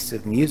a piece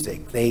of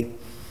music. They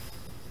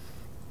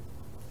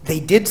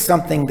did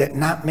something that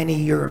not many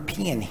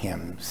European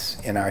hymns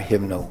in our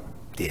hymnal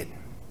did.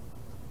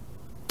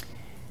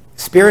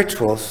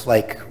 Spirituals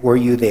like Were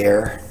You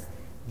There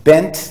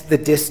bent the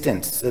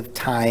distance of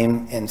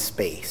time and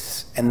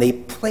space, and they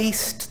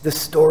placed the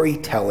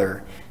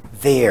storyteller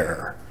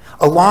there,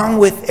 along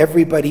with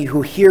everybody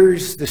who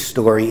hears the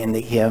story in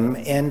the hymn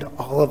and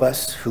all of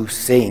us who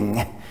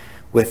sing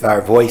with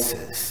our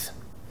voices.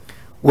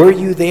 Were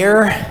you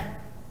there?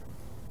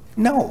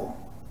 No,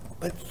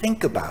 but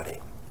think about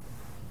it.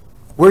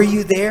 Were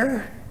you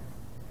there?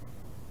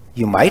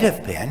 You might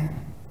have been.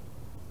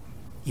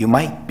 You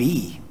might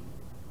be.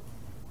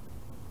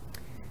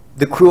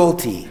 The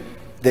cruelty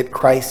that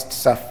Christ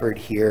suffered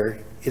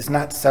here is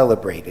not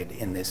celebrated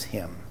in this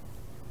hymn.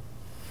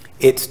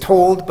 It's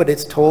told, but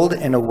it's told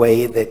in a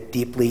way that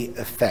deeply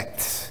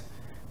affects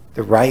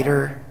the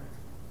writer,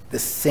 the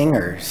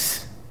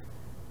singers,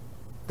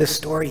 the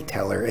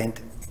storyteller, and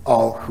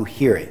all who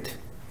hear it.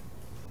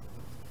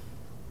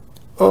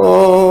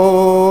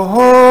 Oh,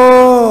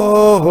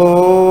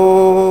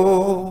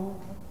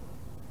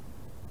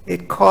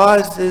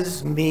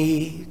 causes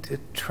me to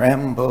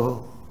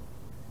tremble,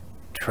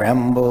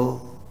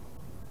 tremble,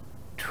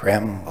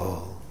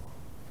 tremble.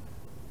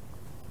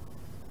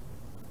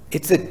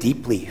 It's a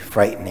deeply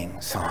frightening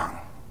song.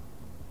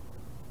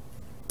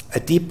 A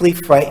deeply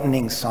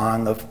frightening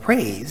song of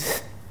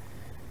praise,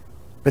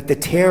 but the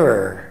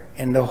terror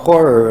and the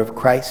horror of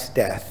Christ's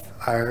death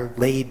are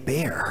laid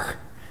bare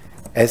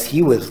as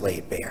he was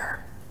laid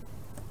bare.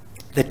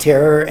 The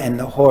terror and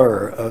the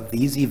horror of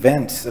these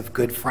events of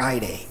Good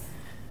Friday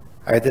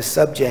are the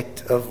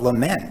subject of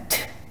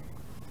lament,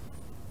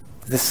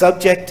 the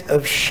subject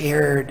of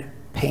shared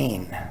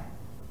pain.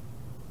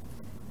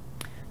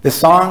 The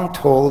song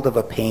told of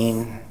a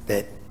pain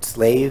that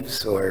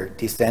slaves or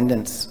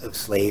descendants of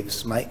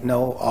slaves might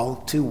know all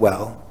too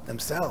well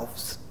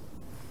themselves.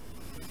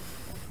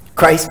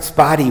 Christ's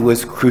body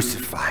was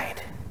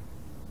crucified.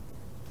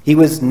 He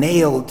was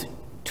nailed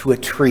to a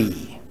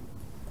tree.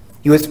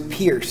 He was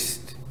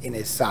pierced in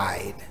his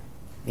side.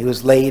 He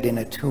was laid in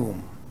a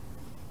tomb.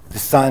 The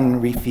sun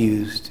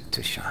refused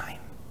to shine.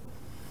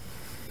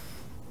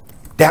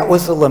 That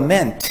was a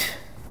lament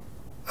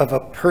of a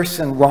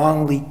person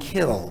wrongly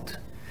killed,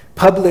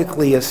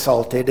 publicly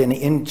assaulted, and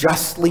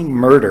unjustly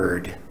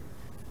murdered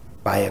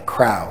by a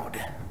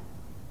crowd.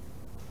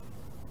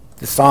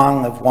 The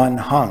song of one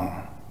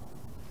hung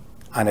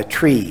on a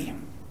tree.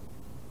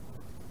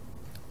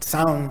 It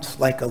sounds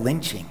like a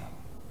lynching.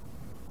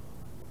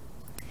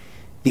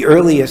 The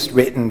earliest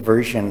written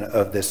version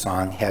of this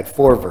song had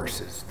 4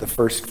 verses, the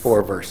first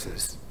 4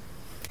 verses.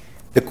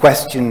 The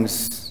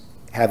questions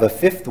have a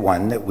 5th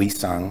one that we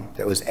sung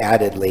that was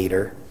added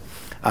later.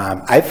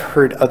 I've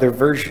heard other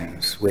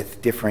versions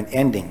with different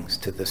endings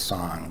to the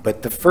song,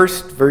 but the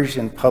first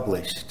version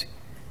published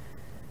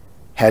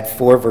had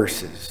 4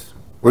 verses.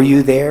 Were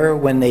you there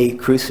when they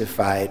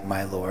crucified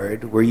my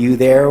Lord? Were you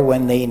there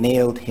when they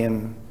nailed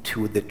him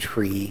to the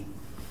tree?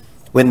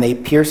 When they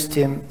pierced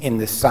him in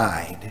the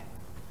side?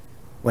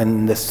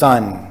 When the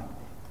sun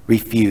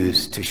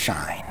refused to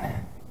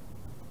shine?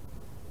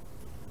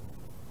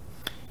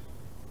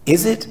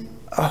 Is it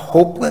a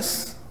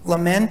hopeless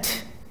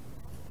lament?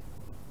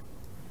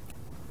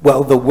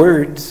 Well, the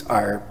words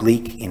are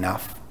bleak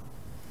enough.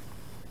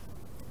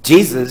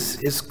 Jesus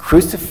is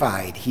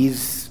crucified.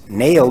 He's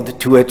nailed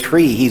to a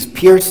tree. He's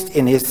pierced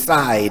in his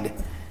side,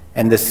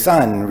 and the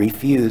sun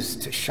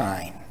refused to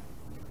shine.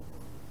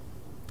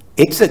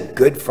 It's a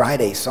Good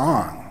Friday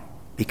song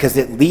because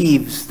it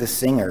leaves the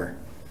singer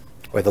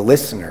or the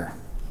listener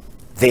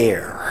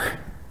there.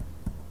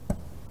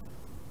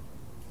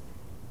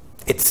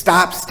 It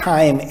stops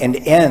time and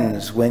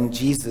ends when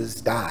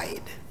Jesus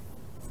died.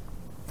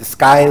 The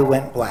sky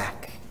went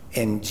black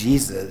and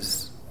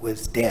Jesus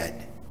was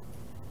dead,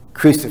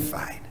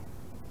 crucified,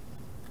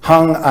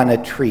 hung on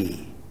a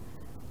tree,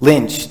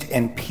 lynched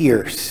and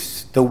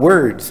pierced. The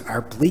words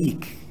are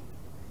bleak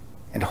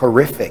and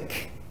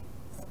horrific.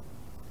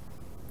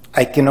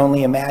 I can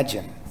only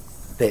imagine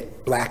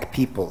that black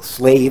people,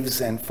 slaves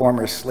and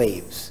former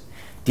slaves,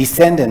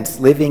 descendants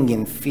living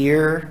in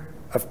fear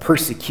of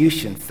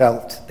persecution,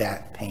 felt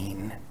that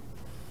pain.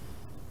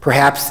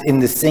 Perhaps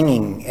in the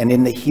singing and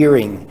in the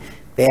hearing,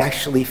 they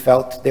actually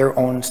felt their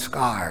own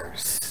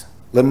scars,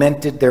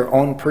 lamented their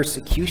own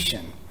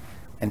persecution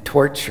and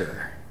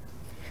torture.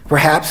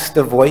 Perhaps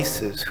the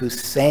voices who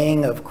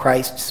sang of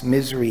Christ's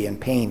misery and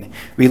pain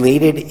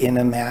related in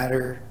a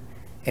manner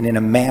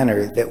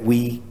that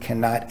we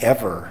cannot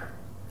ever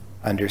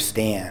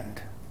understand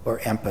or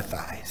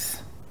empathize.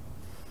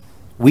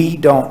 We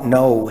don't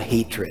know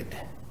hatred,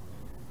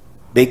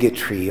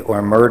 bigotry,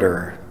 or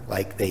murder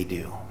like they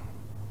do.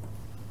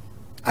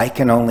 I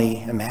can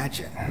only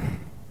imagine.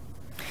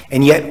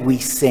 And yet we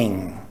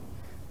sing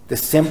the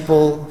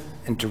simple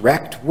and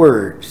direct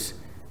words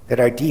that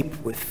are deep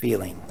with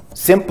feeling.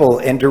 Simple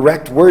and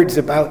direct words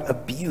about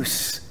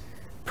abuse,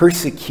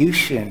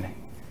 persecution,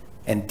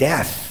 and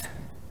death.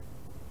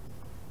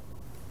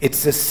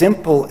 It's a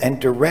simple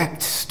and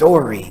direct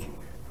story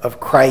of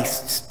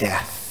Christ's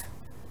death.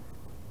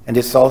 And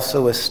it's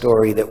also a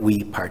story that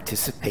we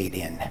participate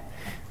in.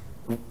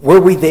 Were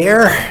we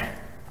there?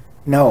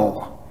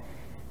 No.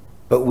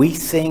 But we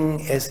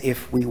sing as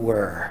if we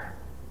were.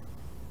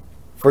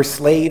 For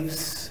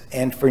slaves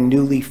and for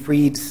newly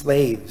freed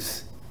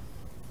slaves,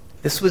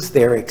 this was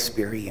their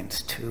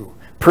experience too.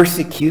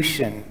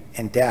 Persecution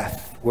and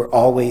death were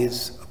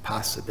always a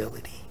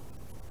possibility.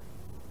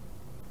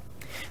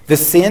 The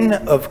sin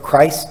of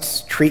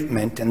Christ's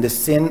treatment and the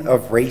sin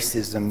of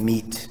racism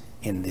meet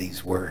in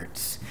these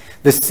words.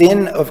 The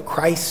sin of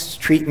Christ's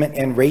treatment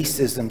and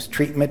racism's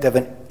treatment of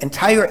an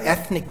entire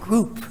ethnic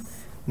group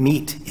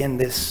meet in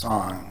this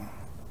song.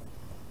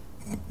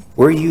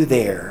 Were you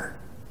there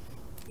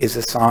is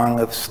a song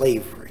of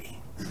slavery.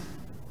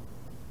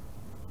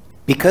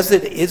 Because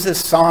it is a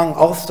song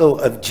also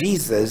of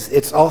Jesus,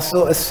 it's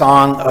also a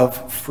song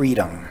of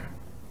freedom.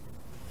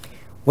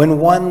 When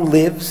one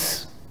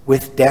lives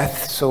with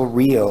death so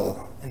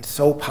real and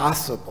so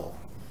possible,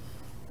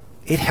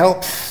 it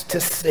helps to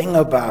sing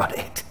about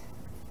it.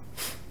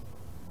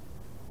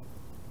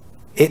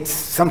 It's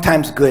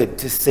sometimes good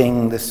to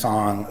sing the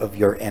song of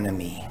your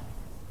enemy.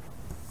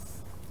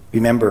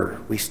 Remember,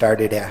 we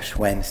started Ash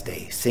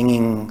Wednesday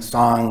singing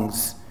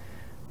songs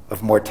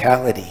of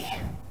mortality,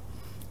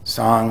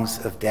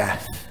 songs of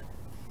death,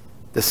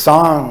 the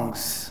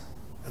songs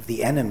of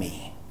the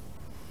enemy.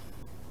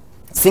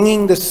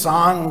 Singing the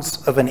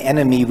songs of an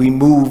enemy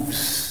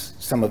removes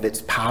some of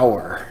its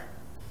power.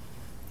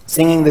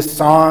 Singing the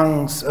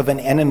songs of an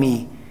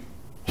enemy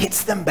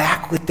hits them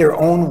back with their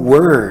own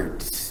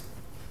words.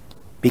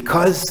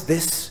 Because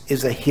this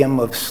is a hymn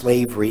of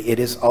slavery, it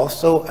is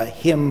also a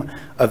hymn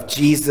of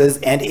Jesus,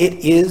 and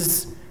it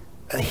is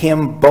a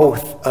hymn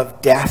both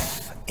of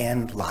death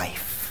and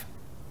life.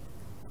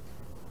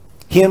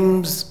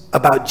 Hymns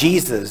about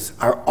Jesus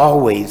are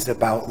always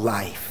about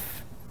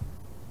life.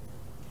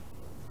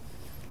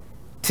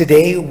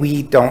 Today,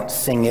 we don't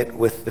sing it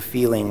with the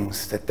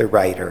feelings that the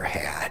writer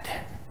had.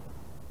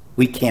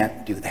 We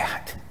can't do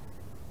that.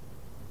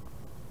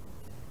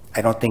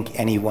 I don't think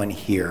anyone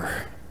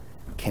here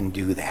can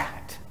do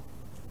that.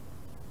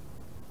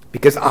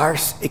 Because our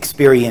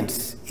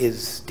experience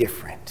is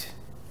different.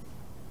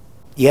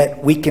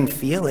 Yet we can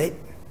feel it,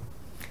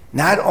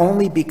 not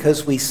only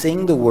because we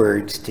sing the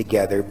words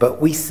together,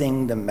 but we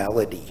sing the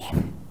melody.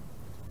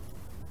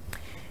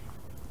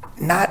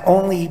 Not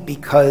only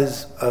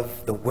because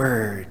of the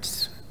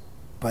words,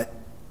 but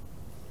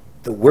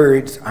the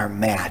words are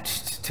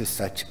matched to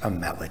such a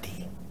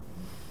melody.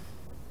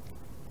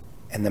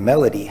 And the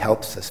melody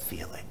helps us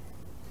feel it.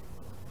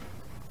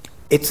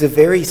 It's a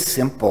very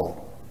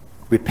simple,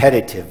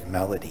 repetitive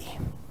melody.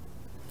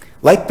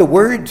 Like the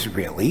words,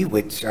 really,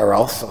 which are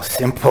also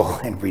simple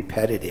and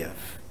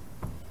repetitive.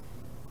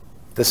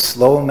 The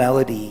slow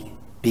melody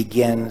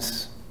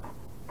begins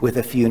with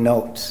a few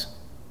notes.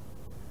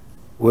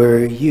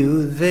 Were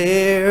you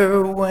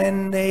there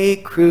when they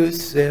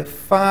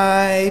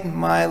crucified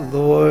my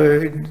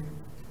Lord?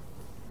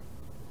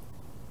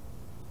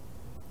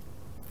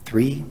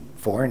 3,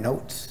 4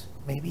 notes,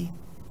 maybe.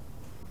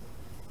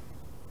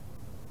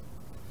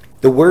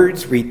 The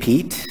words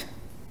repeat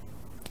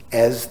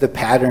as the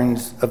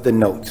patterns of the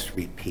notes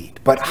repeat,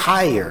 but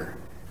higher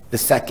the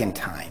second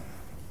time.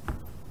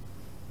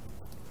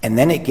 And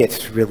then it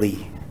gets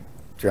really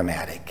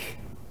dramatic.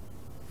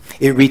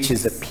 It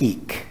reaches a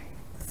peak.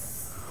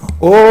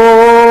 Oh,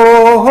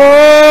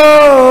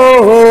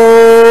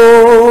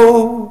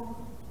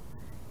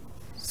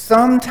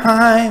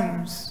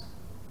 sometimes,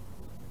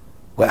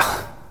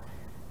 well,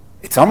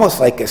 it's almost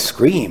like a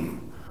scream.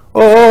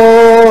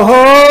 Oh,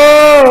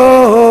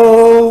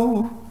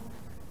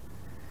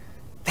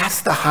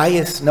 that's the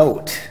highest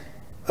note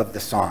of the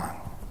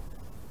song.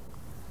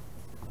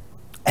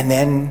 And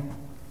then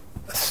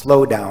a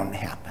slowdown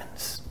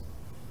happens.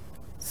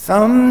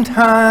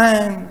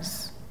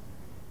 Sometimes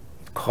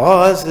it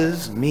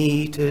causes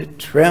me to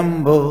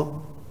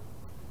tremble,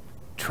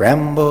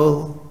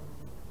 tremble,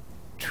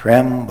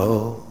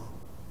 tremble.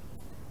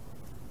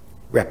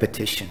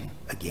 Repetition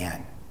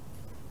again.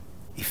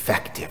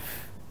 Effective,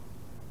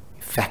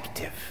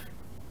 effective,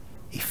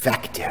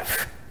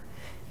 effective.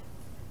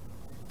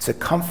 It's a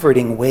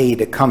comforting way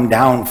to come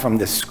down from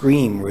the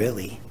scream,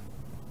 really.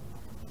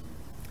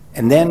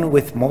 And then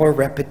with more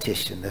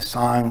repetition, the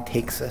song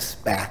takes us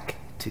back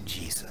to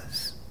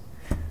Jesus.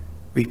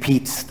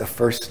 Repeats the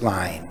first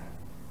line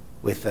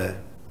with a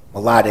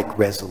melodic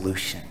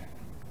resolution.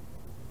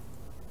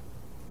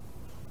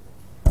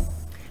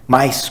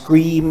 My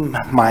scream,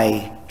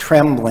 my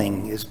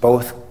trembling is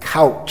both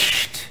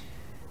couched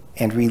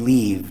and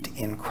relieved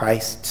in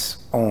Christ's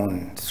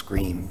own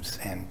screams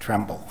and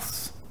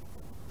trembles.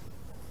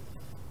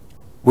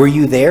 Were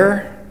you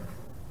there?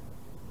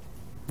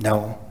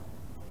 No.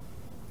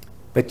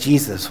 But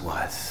Jesus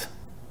was.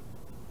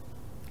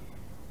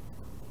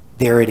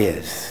 There it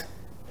is.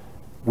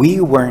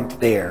 We weren't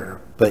there,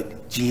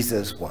 but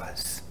Jesus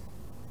was.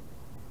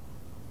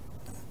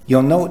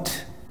 You'll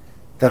note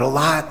that a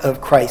lot of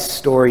Christ's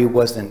story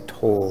wasn't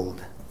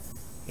told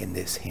in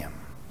this hymn.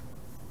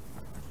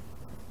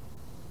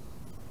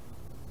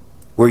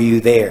 Were you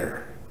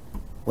there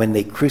when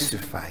they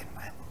crucified him?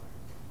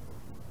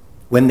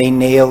 When they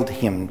nailed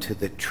him to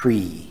the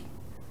tree?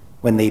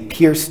 When they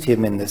pierced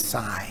him in the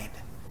side?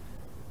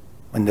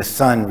 When the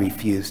sun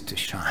refused to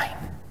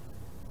shine?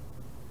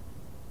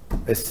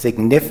 A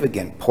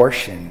significant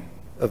portion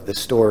of the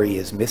story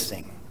is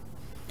missing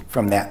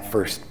from that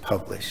first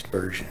published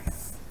version.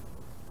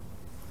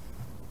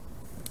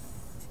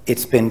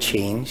 It's been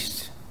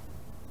changed.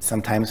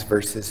 Sometimes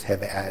verses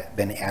have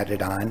been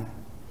added on.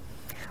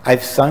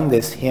 I've sung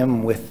this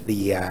hymn with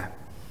the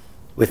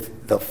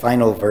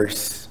final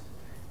verse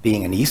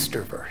being an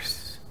Easter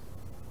verse.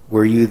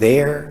 Were you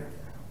there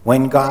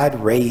when God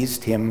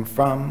raised him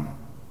from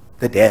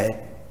the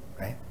dead?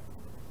 Right?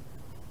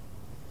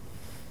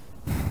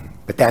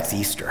 But that's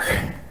Easter.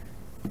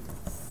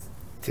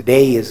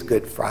 Today is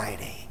Good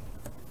Friday.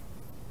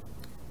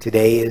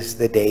 Today is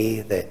the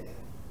day that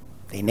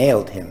they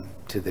nailed him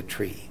to the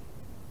tree.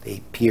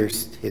 They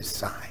pierced his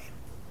side.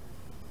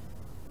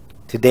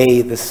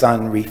 Today the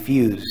sun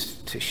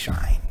refused to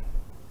shine.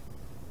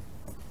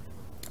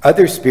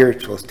 Other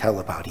spirituals tell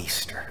about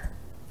Easter,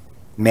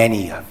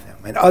 many of them,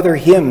 and other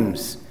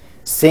hymns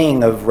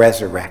sing of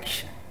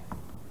resurrection.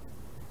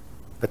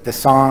 But the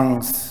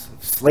songs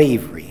of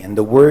slavery and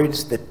the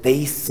words that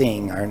they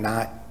sing are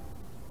not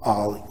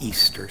all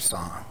Easter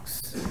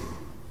songs.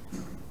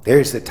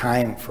 There's a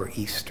time for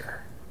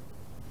Easter.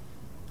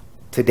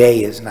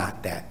 Today is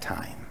not that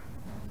time.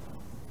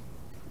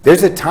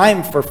 There's a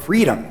time for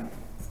freedom,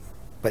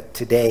 but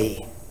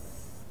today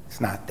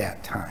is not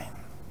that time.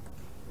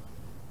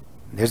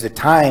 There's a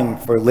time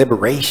for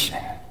liberation.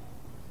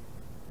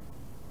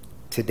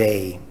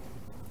 Today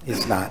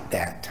is not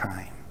that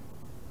time.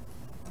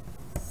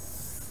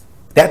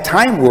 That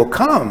time will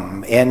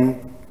come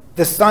and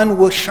the sun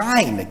will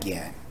shine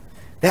again.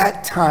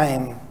 That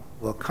time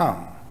will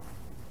come.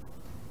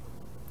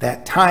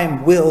 That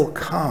time will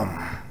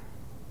come.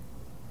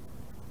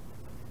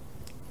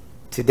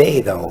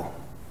 Today, though,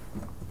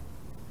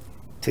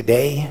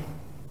 today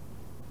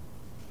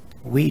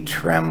we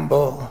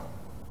tremble,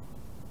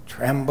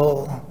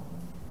 tremble,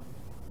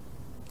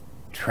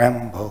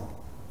 tremble.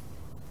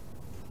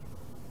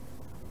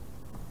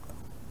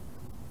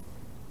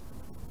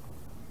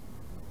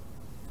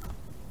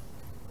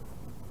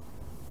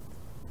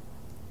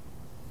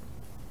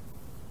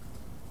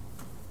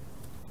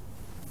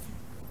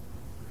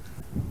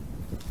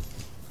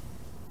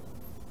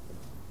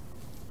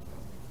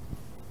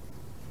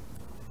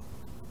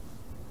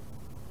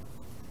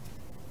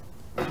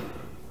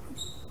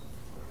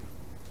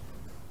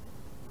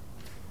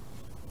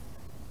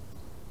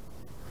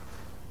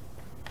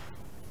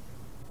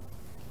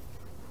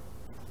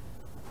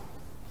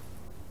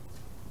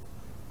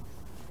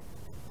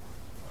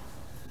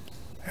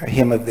 Our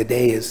hymn of the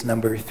day is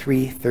number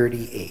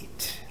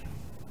 338.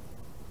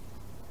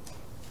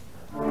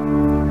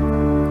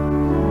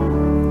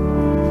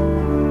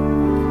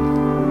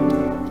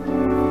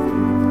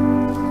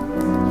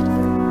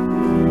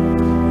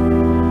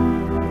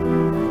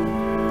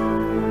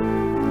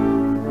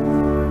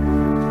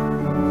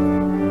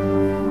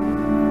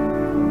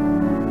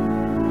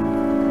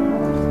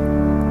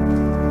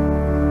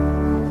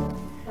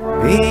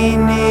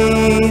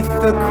 Beneath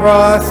the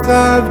cross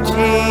of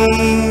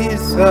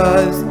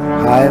Jesus,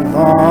 I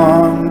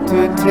long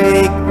to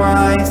take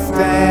my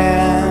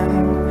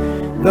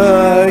stand.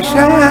 The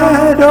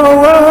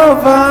shadow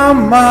of a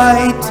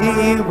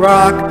mighty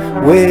rock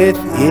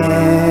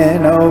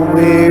within a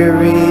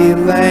weary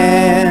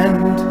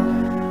land.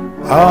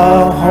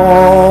 A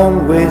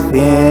home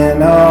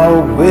within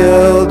a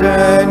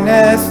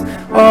wilderness,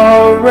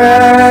 a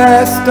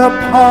rest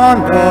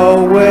upon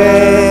the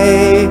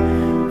way.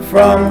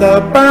 From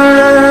the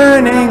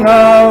burning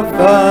of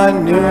the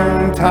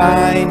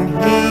noontide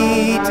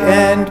heat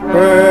and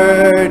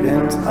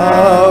burdens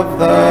of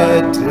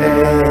the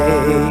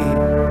day.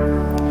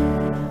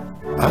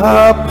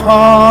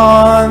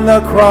 Upon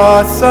the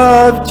cross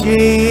of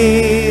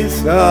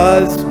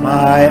Jesus,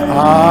 my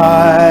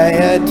eye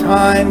at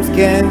times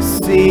can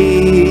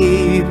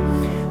see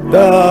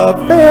the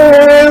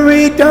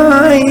very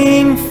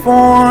dying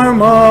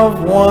form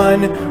of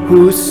one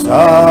who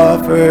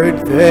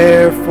suffered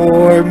there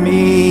for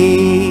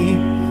me.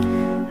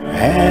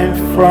 And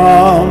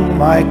from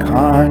my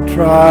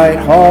contrite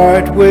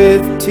heart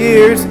with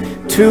tears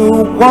to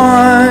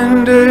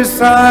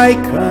wonders I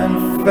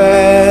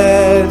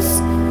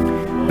confess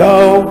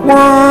the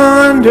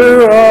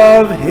wonder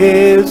of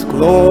his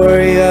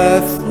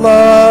glorious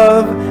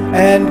love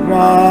and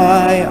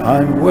my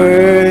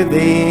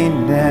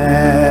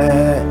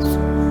unworthiness.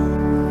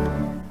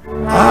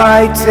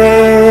 I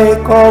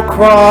take, O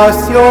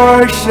cross,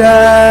 your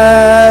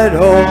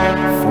shadow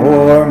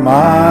for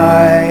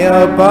my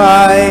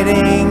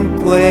abiding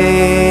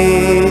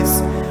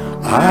place.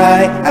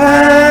 I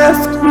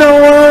ask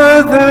no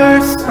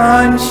other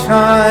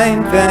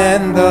sunshine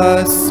than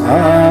the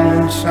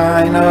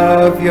sunshine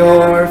of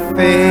your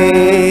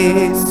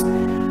face.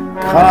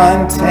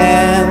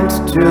 Content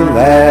to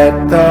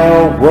let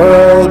the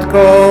world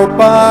go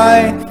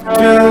by,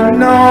 to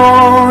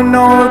know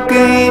nor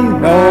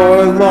gain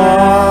nor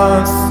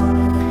loss.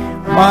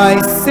 My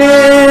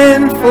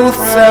sinful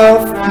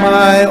self,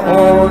 my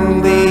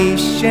only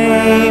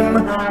shame,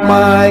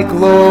 my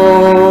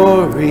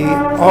glory,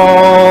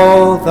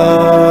 all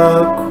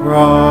the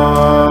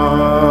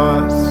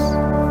cross.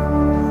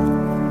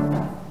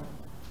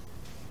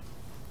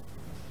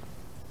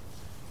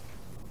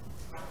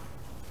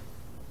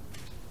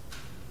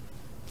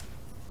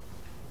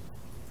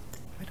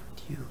 Why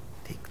don't you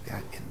take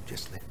that and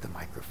just lift the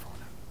microphone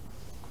up?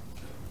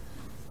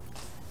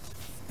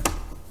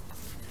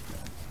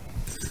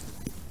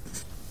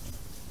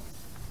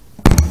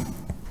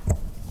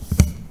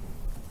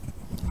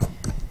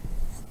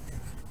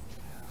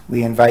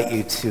 We invite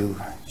you to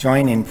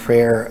join in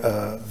prayer,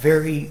 a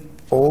very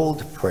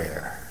old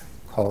prayer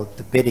called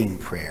the Bidding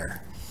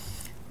Prayer.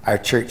 Our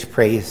church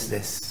prays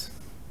this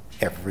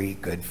every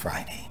Good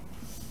Friday.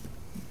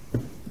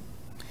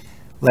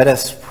 Let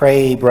us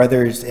pray,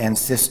 brothers and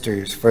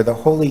sisters, for the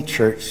Holy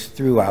Church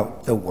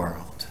throughout the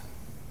world.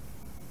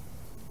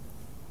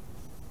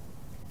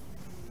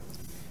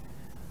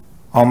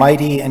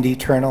 Almighty and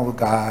eternal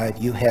God,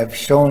 you have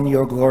shown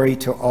your glory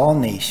to all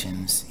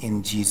nations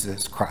in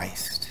Jesus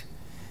Christ.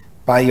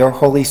 By your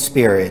Holy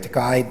Spirit,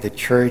 guide the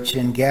church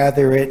and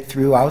gather it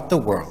throughout the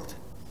world.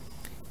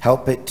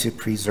 Help it to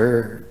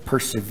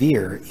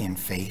persevere in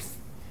faith,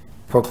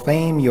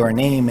 proclaim your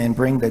name, and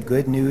bring the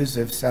good news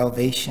of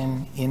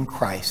salvation in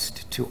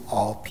Christ to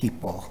all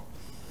people.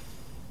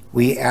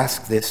 We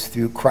ask this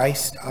through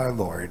Christ our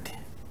Lord.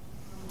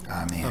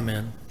 Amen.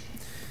 Amen.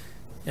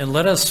 And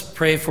let us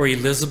pray for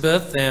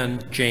Elizabeth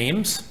and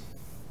James,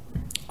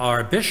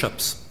 our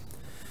bishops,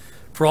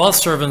 for all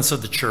servants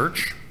of the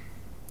church,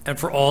 and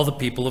for all the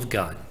people of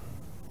God.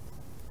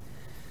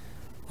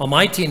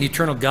 Almighty and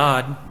eternal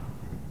God,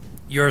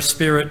 your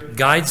Spirit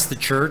guides the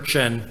church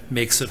and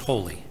makes it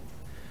holy.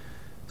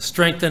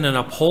 Strengthen and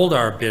uphold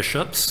our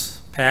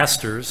bishops,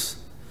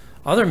 pastors,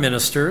 other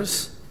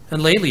ministers,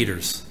 and lay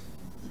leaders.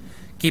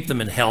 Keep them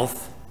in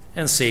health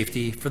and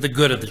safety for the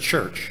good of the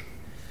church,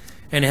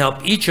 and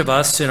help each of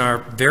us in our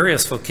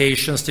various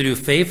vocations to do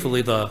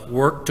faithfully the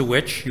work to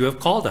which you have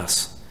called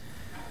us.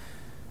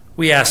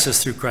 We ask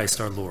this through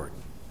Christ our Lord.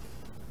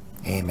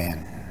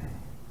 Amen.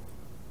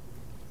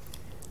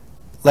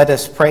 Let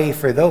us pray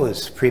for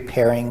those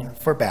preparing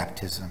for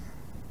baptism.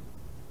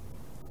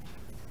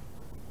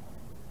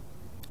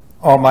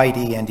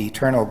 Almighty and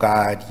eternal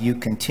God, you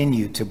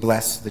continue to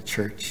bless the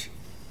church.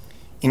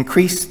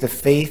 Increase the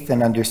faith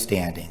and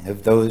understanding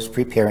of those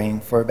preparing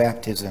for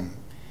baptism.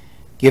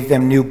 Give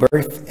them new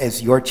birth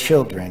as your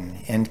children,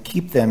 and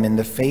keep them in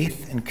the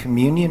faith and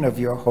communion of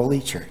your holy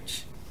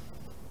church.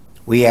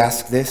 We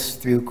ask this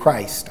through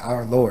Christ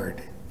our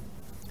Lord.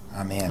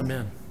 Amen.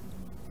 Amen.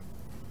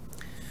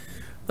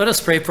 Let us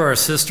pray for our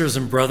sisters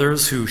and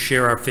brothers who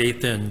share our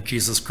faith in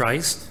Jesus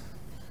Christ.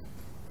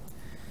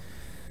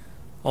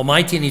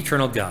 Almighty and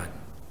eternal God,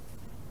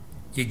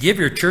 you give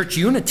your church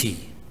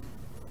unity.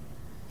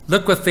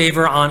 Look with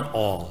favor on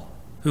all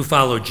who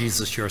follow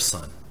Jesus, your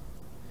Son.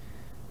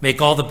 Make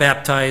all the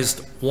baptized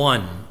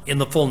one in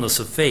the fullness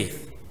of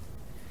faith,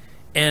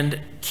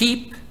 and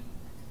keep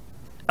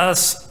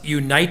us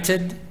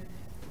united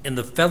in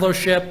the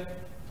fellowship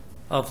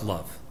of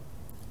love.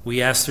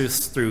 We ask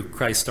this through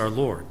Christ our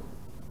Lord.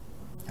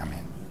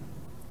 Amen.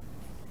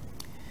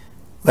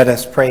 Let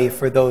us pray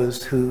for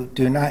those who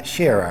do not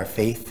share our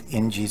faith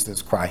in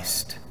Jesus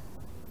Christ.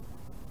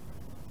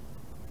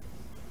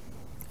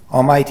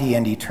 Almighty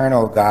and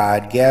eternal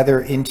God, gather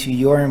into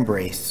your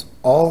embrace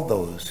all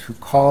those who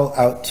call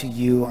out to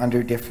you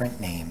under different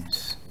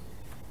names.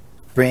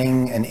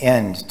 Bring an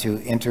end to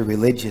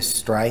interreligious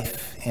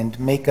strife and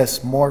make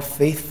us more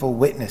faithful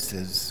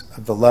witnesses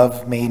of the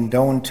love made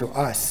known to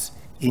us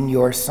in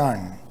your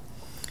Son.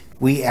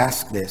 We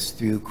ask this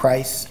through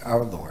Christ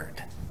our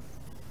Lord.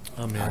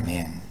 Amen.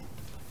 Amen.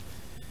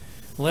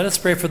 Let us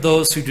pray for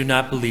those who do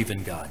not believe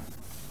in God.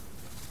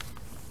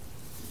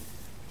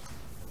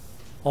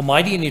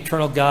 Almighty and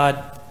eternal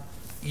God,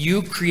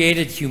 you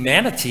created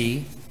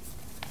humanity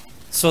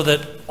so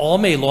that all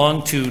may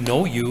long to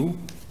know you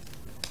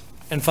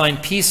and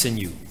find peace in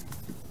you.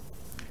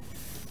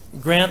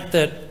 Grant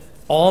that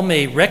all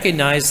may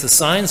recognize the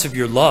signs of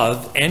your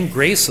love and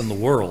grace in the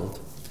world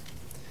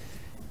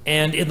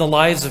and in the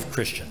lives of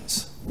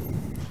Christians,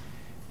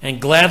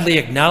 and gladly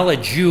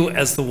acknowledge you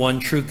as the one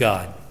true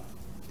God.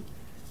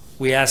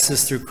 We ask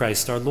this through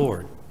Christ our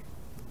Lord.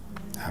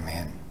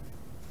 Amen.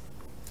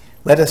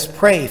 Let us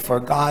pray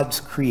for God's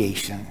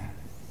creation.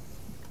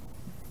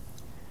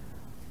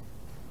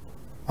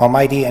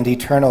 Almighty and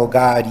eternal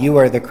God, you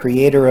are the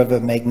creator of a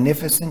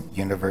magnificent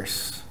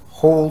universe.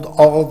 Hold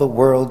all the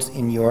worlds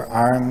in your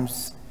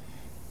arms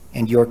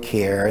and your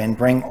care, and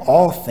bring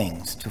all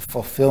things to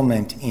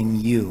fulfillment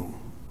in you.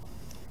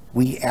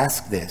 We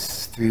ask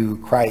this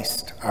through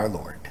Christ our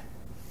Lord.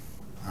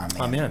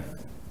 Amen. Amen.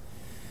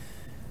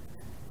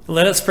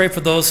 Let us pray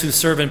for those who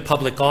serve in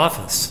public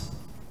office.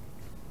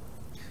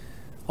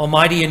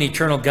 Almighty and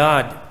eternal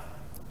God,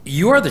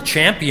 you are the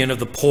champion of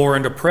the poor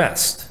and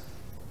oppressed.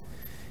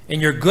 In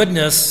your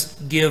goodness,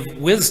 give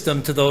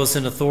wisdom to those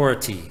in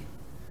authority,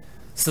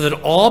 so that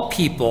all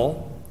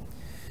people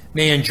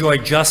may enjoy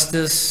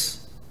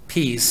justice,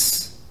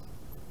 peace,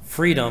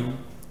 freedom,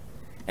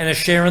 and a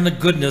share in the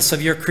goodness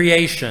of your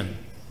creation.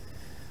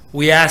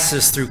 We ask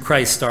this through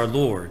Christ our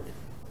Lord.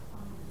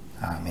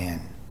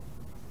 Amen.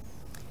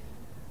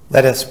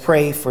 Let us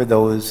pray for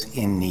those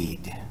in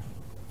need.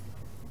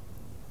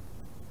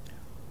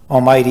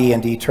 Almighty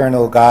and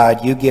eternal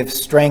God, you give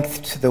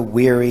strength to the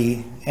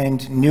weary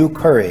and new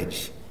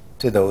courage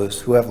to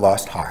those who have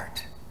lost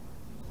heart.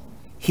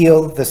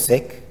 Heal the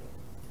sick,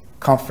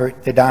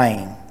 comfort the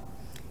dying,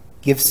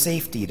 give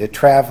safety to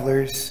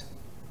travelers,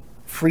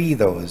 free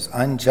those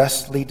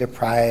unjustly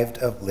deprived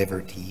of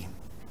liberty,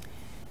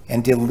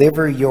 and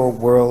deliver your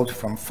world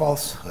from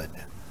falsehood,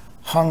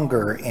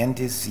 hunger, and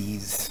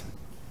disease.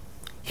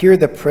 Hear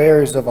the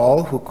prayers of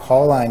all who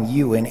call on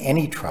you in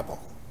any trouble,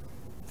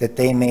 that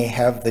they may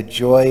have the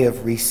joy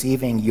of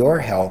receiving your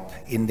help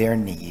in their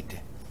need.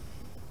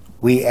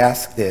 We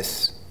ask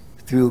this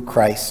through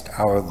Christ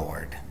our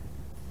Lord.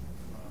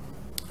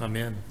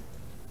 Amen.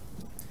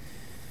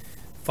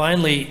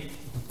 Finally,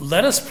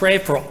 let us pray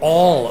for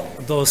all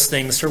those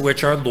things for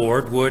which our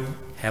Lord would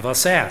have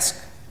us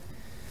ask.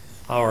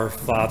 Our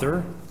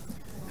Father,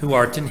 who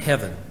art in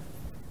heaven,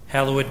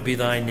 hallowed be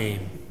thy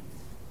name.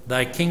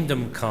 Thy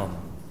kingdom come,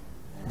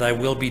 thy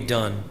will be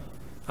done,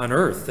 on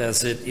earth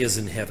as it is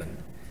in heaven.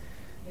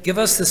 Give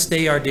us this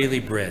day our daily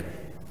bread,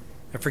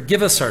 and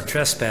forgive us our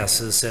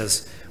trespasses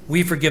as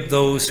we forgive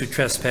those who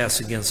trespass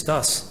against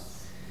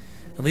us.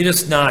 And lead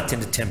us not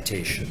into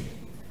temptation,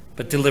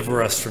 but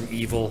deliver us from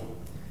evil.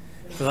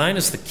 For thine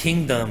is the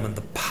kingdom and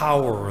the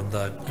power and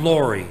the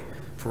glory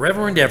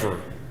forever and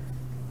ever.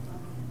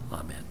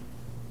 Amen.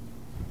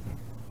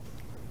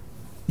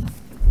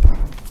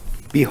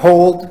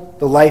 Behold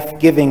the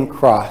life-giving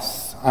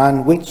cross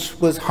on which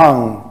was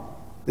hung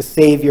the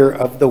Savior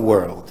of the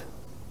world.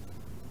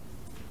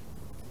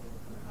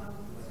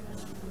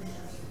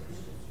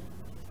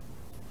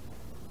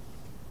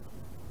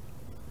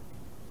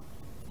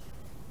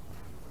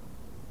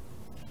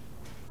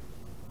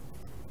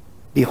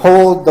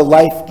 Behold the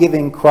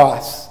life-giving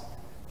cross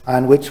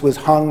on which was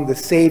hung the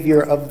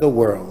Savior of the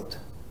world.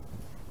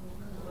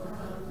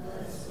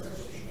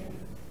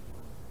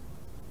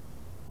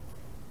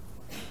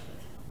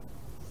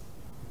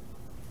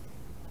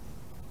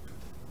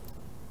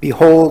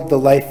 Behold the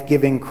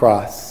life-giving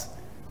cross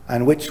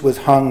on which was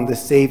hung the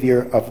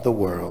Savior of the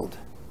world.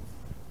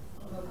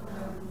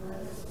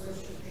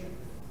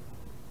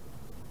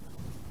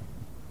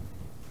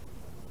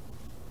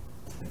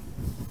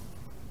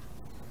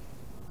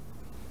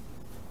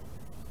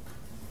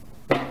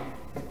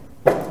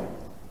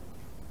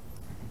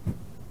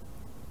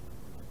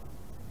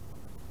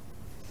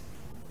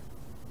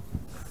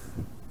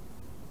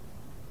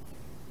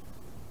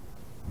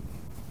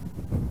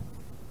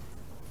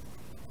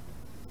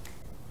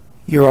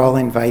 You're all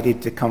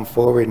invited to come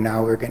forward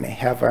now. We're going to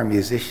have our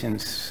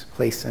musicians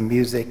play some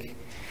music.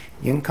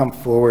 You can come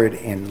forward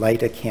and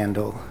light a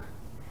candle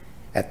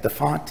at the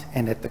font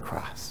and at the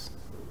cross.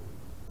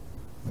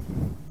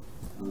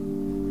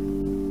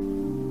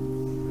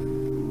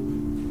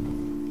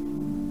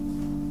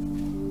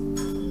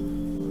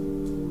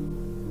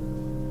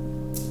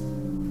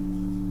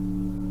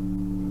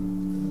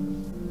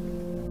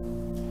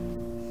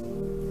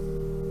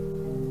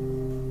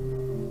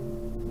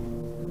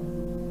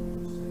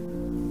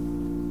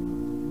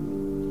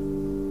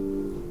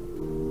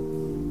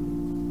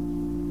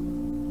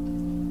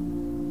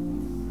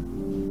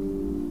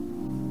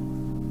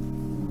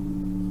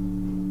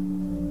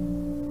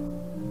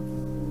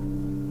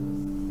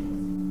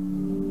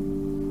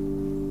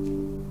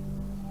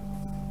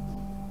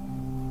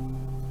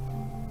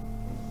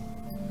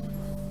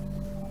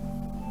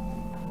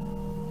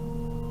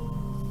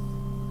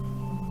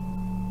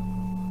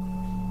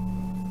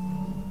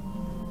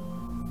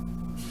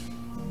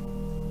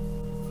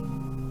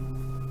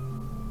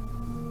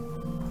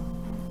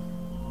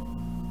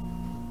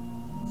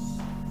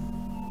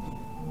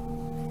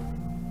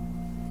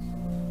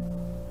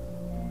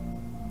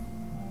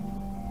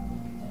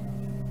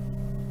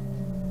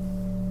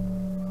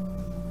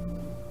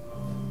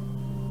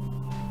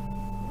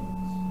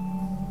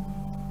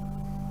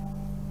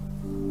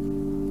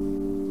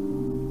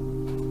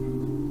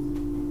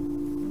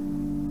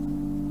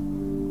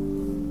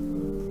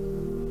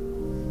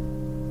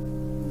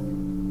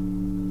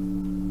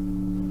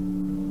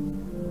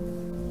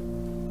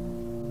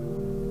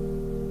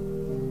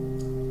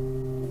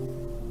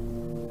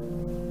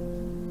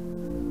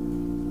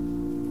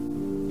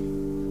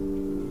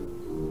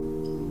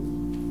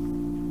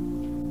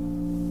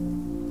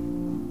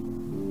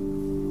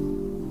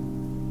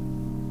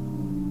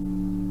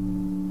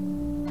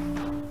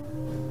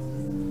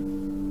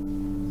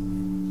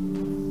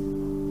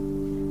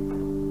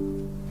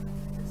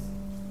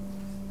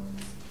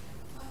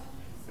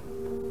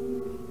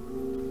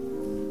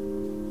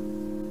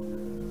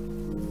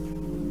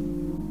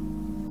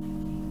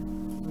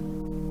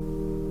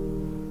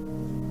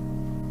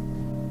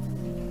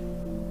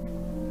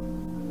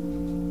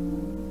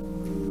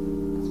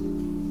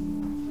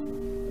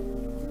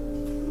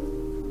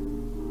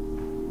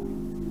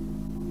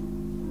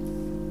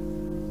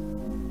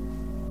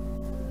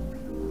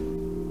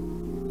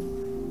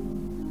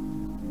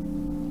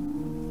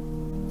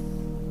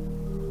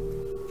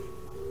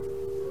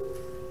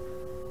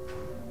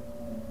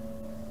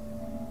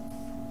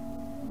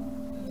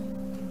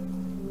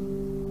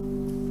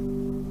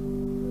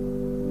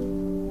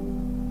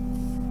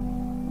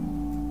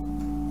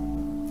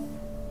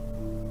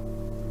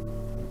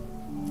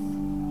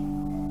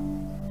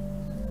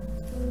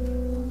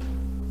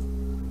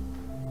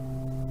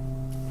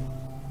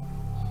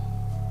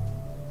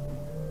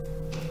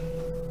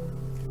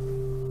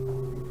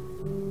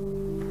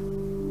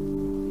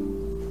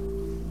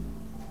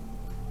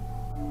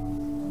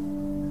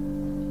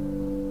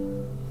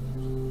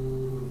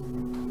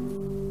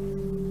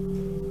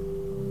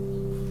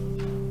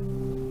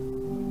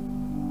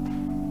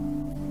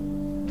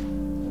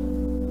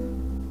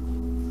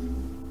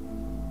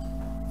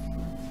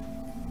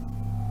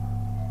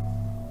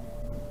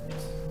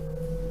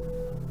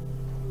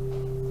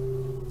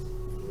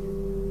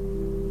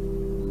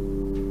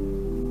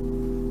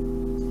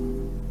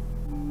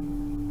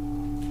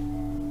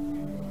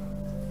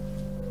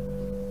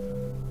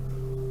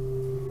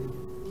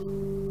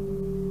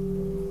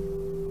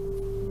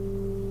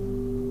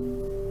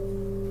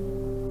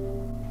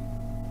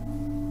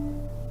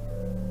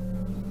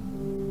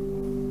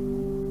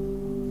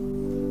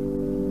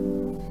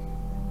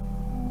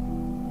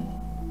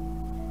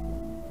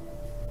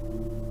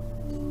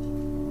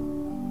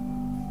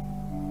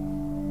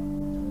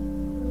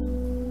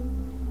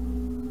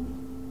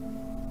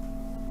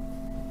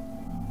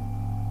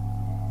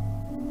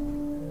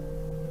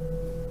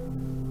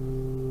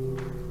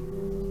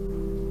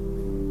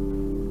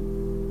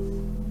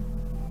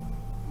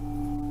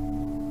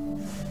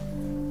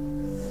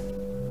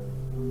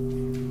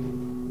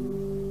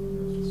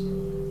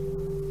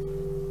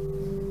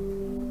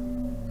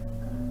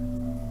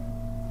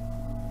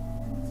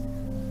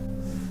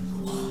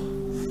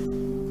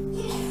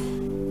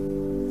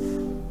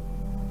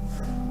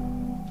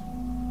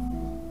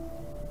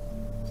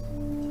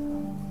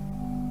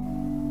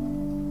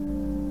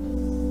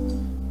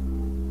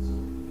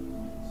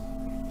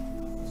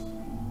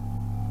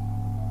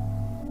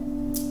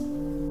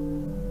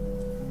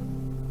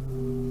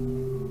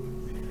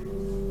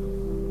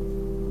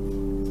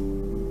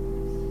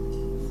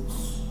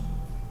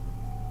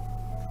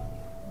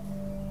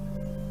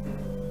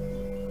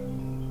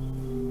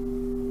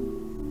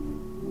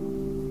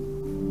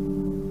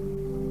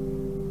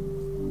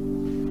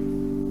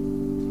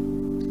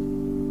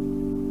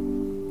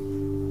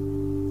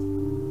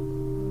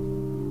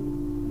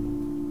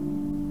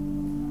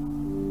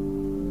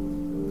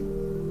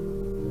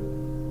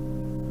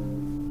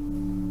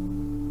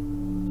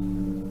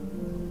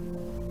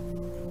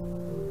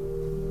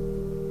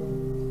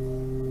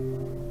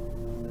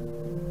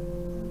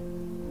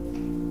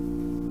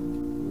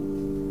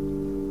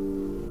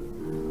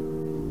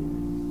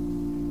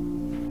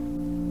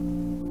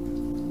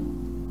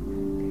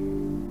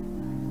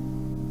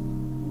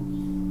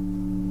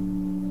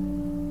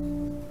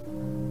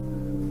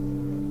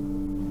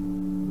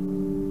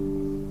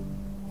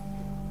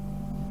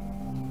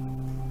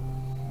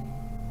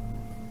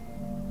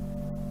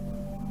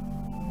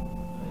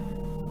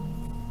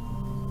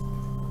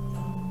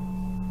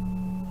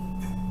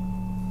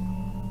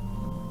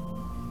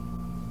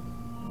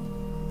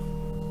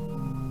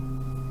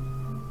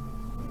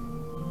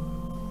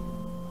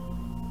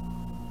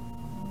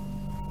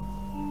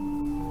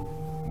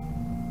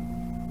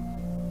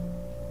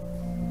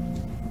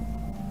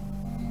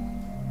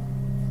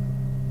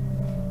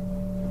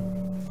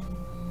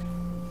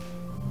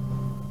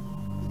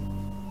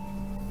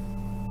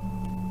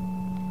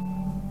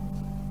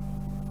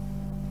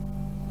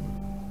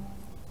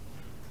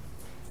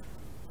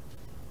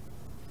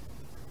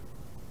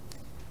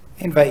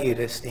 I invite you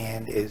to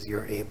stand as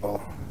you're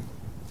able.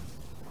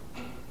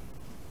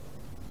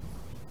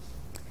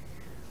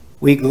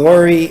 We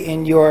glory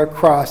in your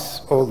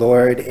cross, O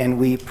Lord, and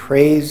we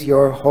praise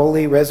your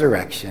holy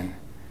resurrection.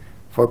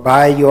 For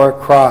by your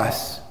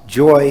cross,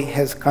 joy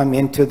has come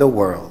into the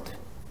world.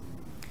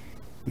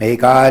 May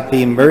God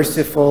be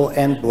merciful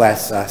and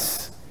bless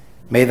us.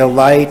 May the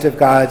light of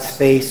God's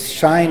face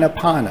shine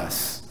upon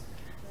us.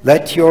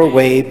 Let your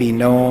way be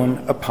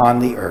known upon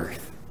the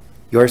earth,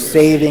 your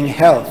saving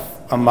health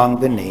among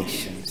the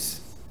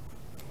nations.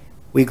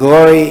 We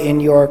glory in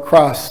your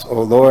cross,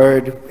 O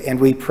Lord, and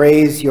we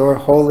praise your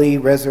holy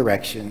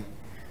resurrection.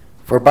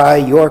 For by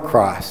your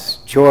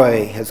cross,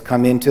 joy has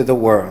come into the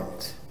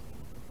world.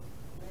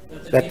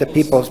 Let the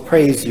peoples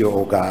praise you,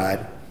 O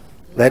God.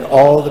 Let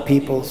all the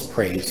peoples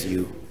praise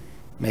you.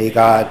 May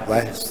God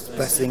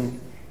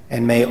blessing,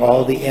 and may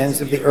all the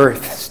ends of the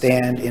earth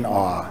stand in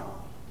awe.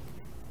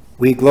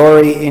 We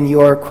glory in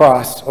your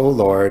cross, O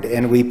Lord,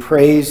 and we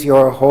praise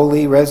your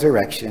holy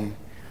resurrection.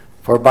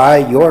 For by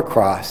your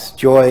cross,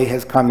 joy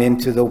has come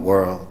into the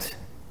world.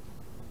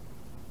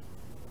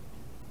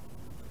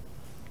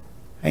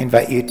 I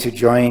invite you to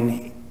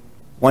join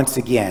once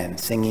again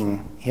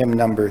singing hymn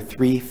number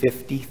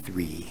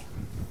 353.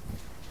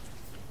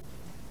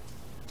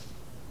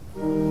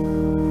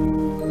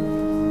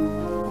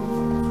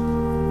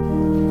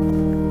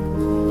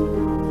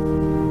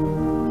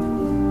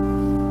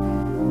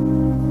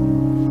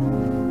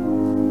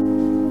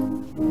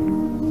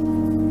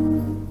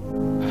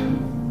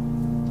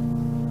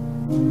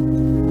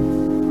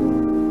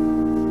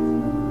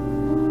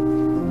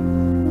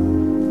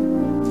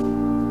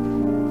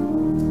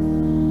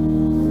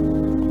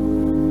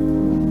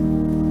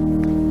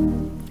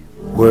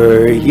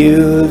 Were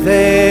you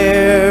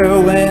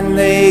there when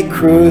they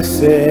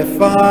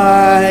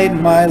crucified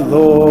my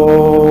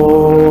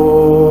Lord?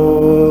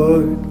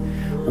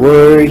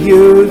 Were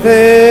you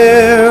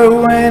there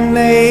when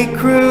they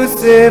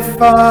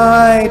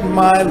crucified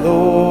my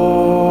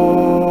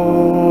Lord?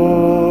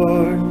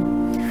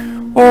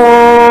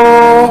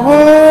 Oh,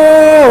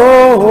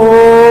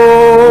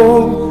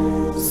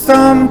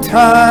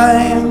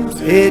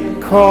 sometimes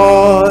it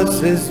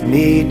causes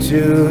me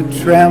to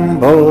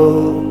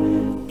tremble.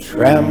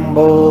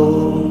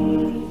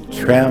 Tremble,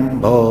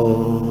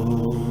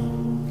 tremble.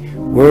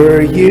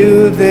 Were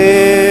you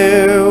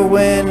there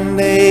when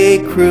they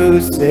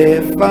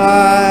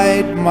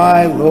crucified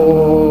my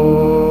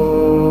Lord?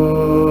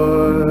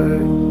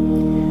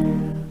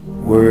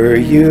 Were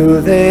you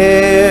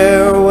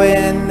there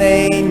when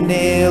they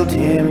nailed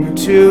him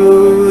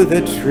to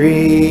the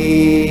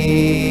tree?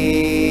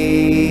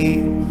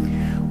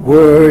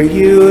 Were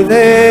you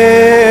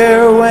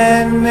there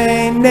when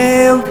they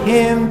nailed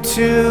him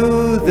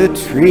to the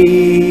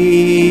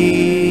tree?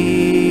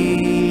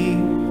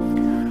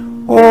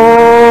 Oh,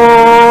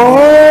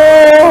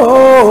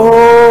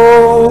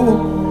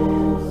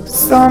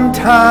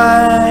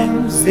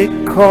 sometimes it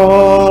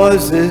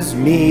causes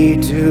me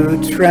to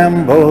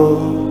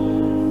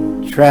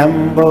tremble,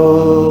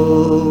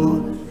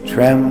 tremble,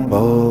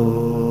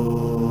 tremble.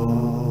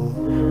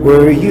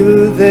 Were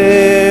you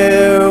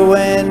there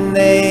when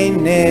they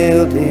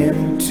nailed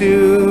him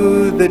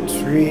to the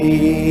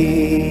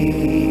tree?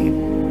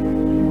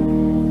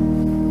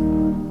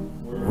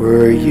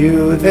 Were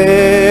you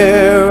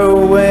there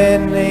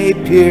when they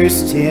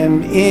pierced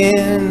him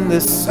in the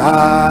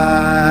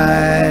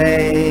side?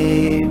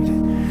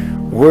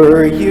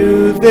 Were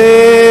you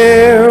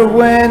there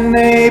when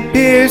they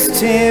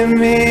pierced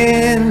him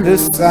in the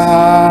side?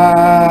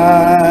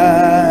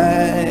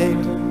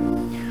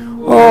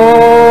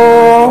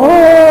 Oh,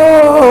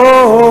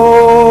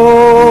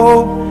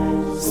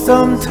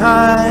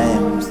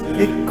 sometimes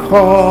it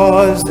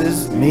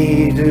causes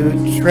me to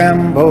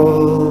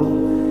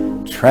tremble.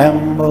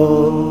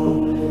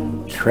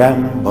 Tremble,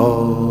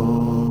 tremble.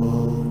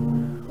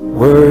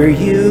 Were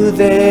you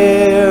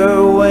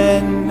there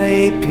when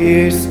they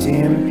pierced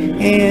him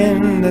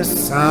in the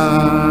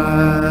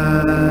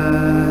side?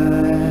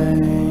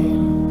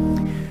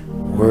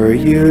 Were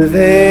you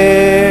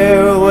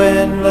there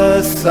when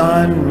the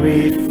sun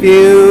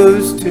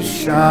refused to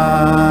shine?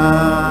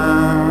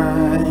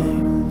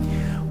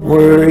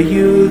 Were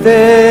you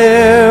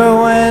there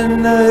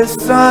when the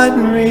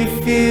sun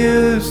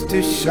refused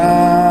to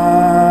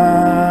shine?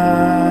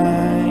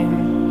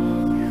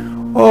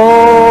 Oh,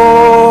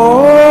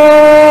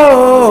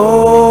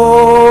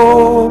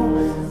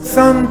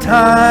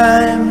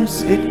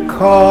 sometimes it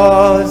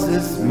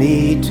causes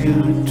me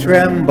to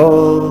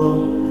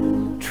tremble,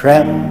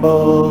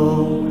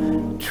 tremble,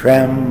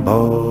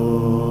 tremble.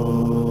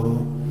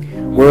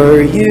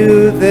 Were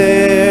you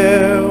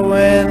there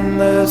when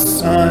the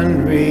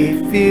sun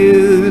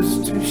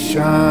refused to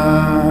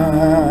shine?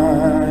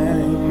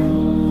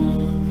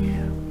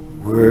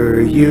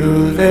 Were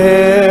you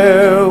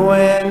there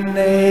when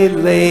they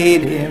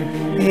laid him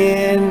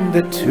in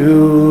the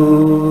tomb?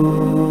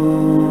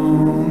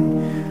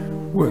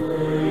 Were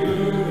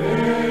you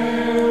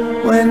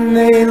there when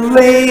they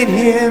laid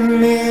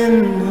him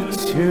in the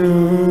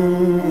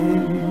tomb?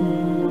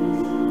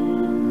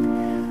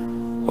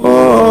 Oh,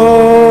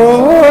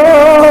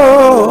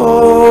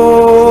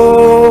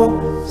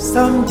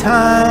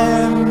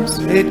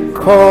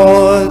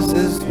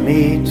 causes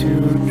me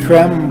to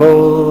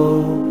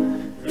tremble,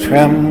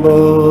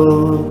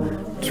 tremble,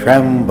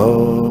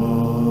 tremble.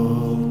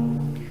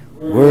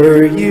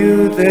 Were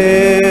you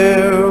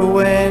there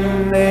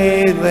when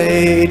they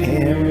laid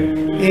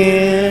him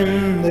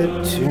in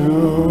the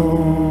tomb?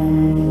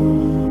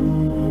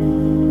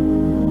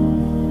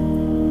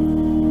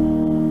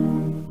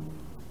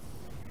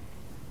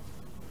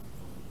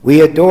 We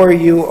adore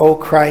you, O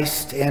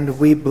Christ, and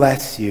we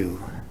bless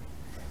you.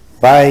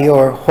 By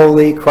your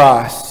holy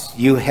cross,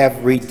 you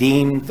have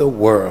redeemed the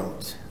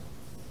world.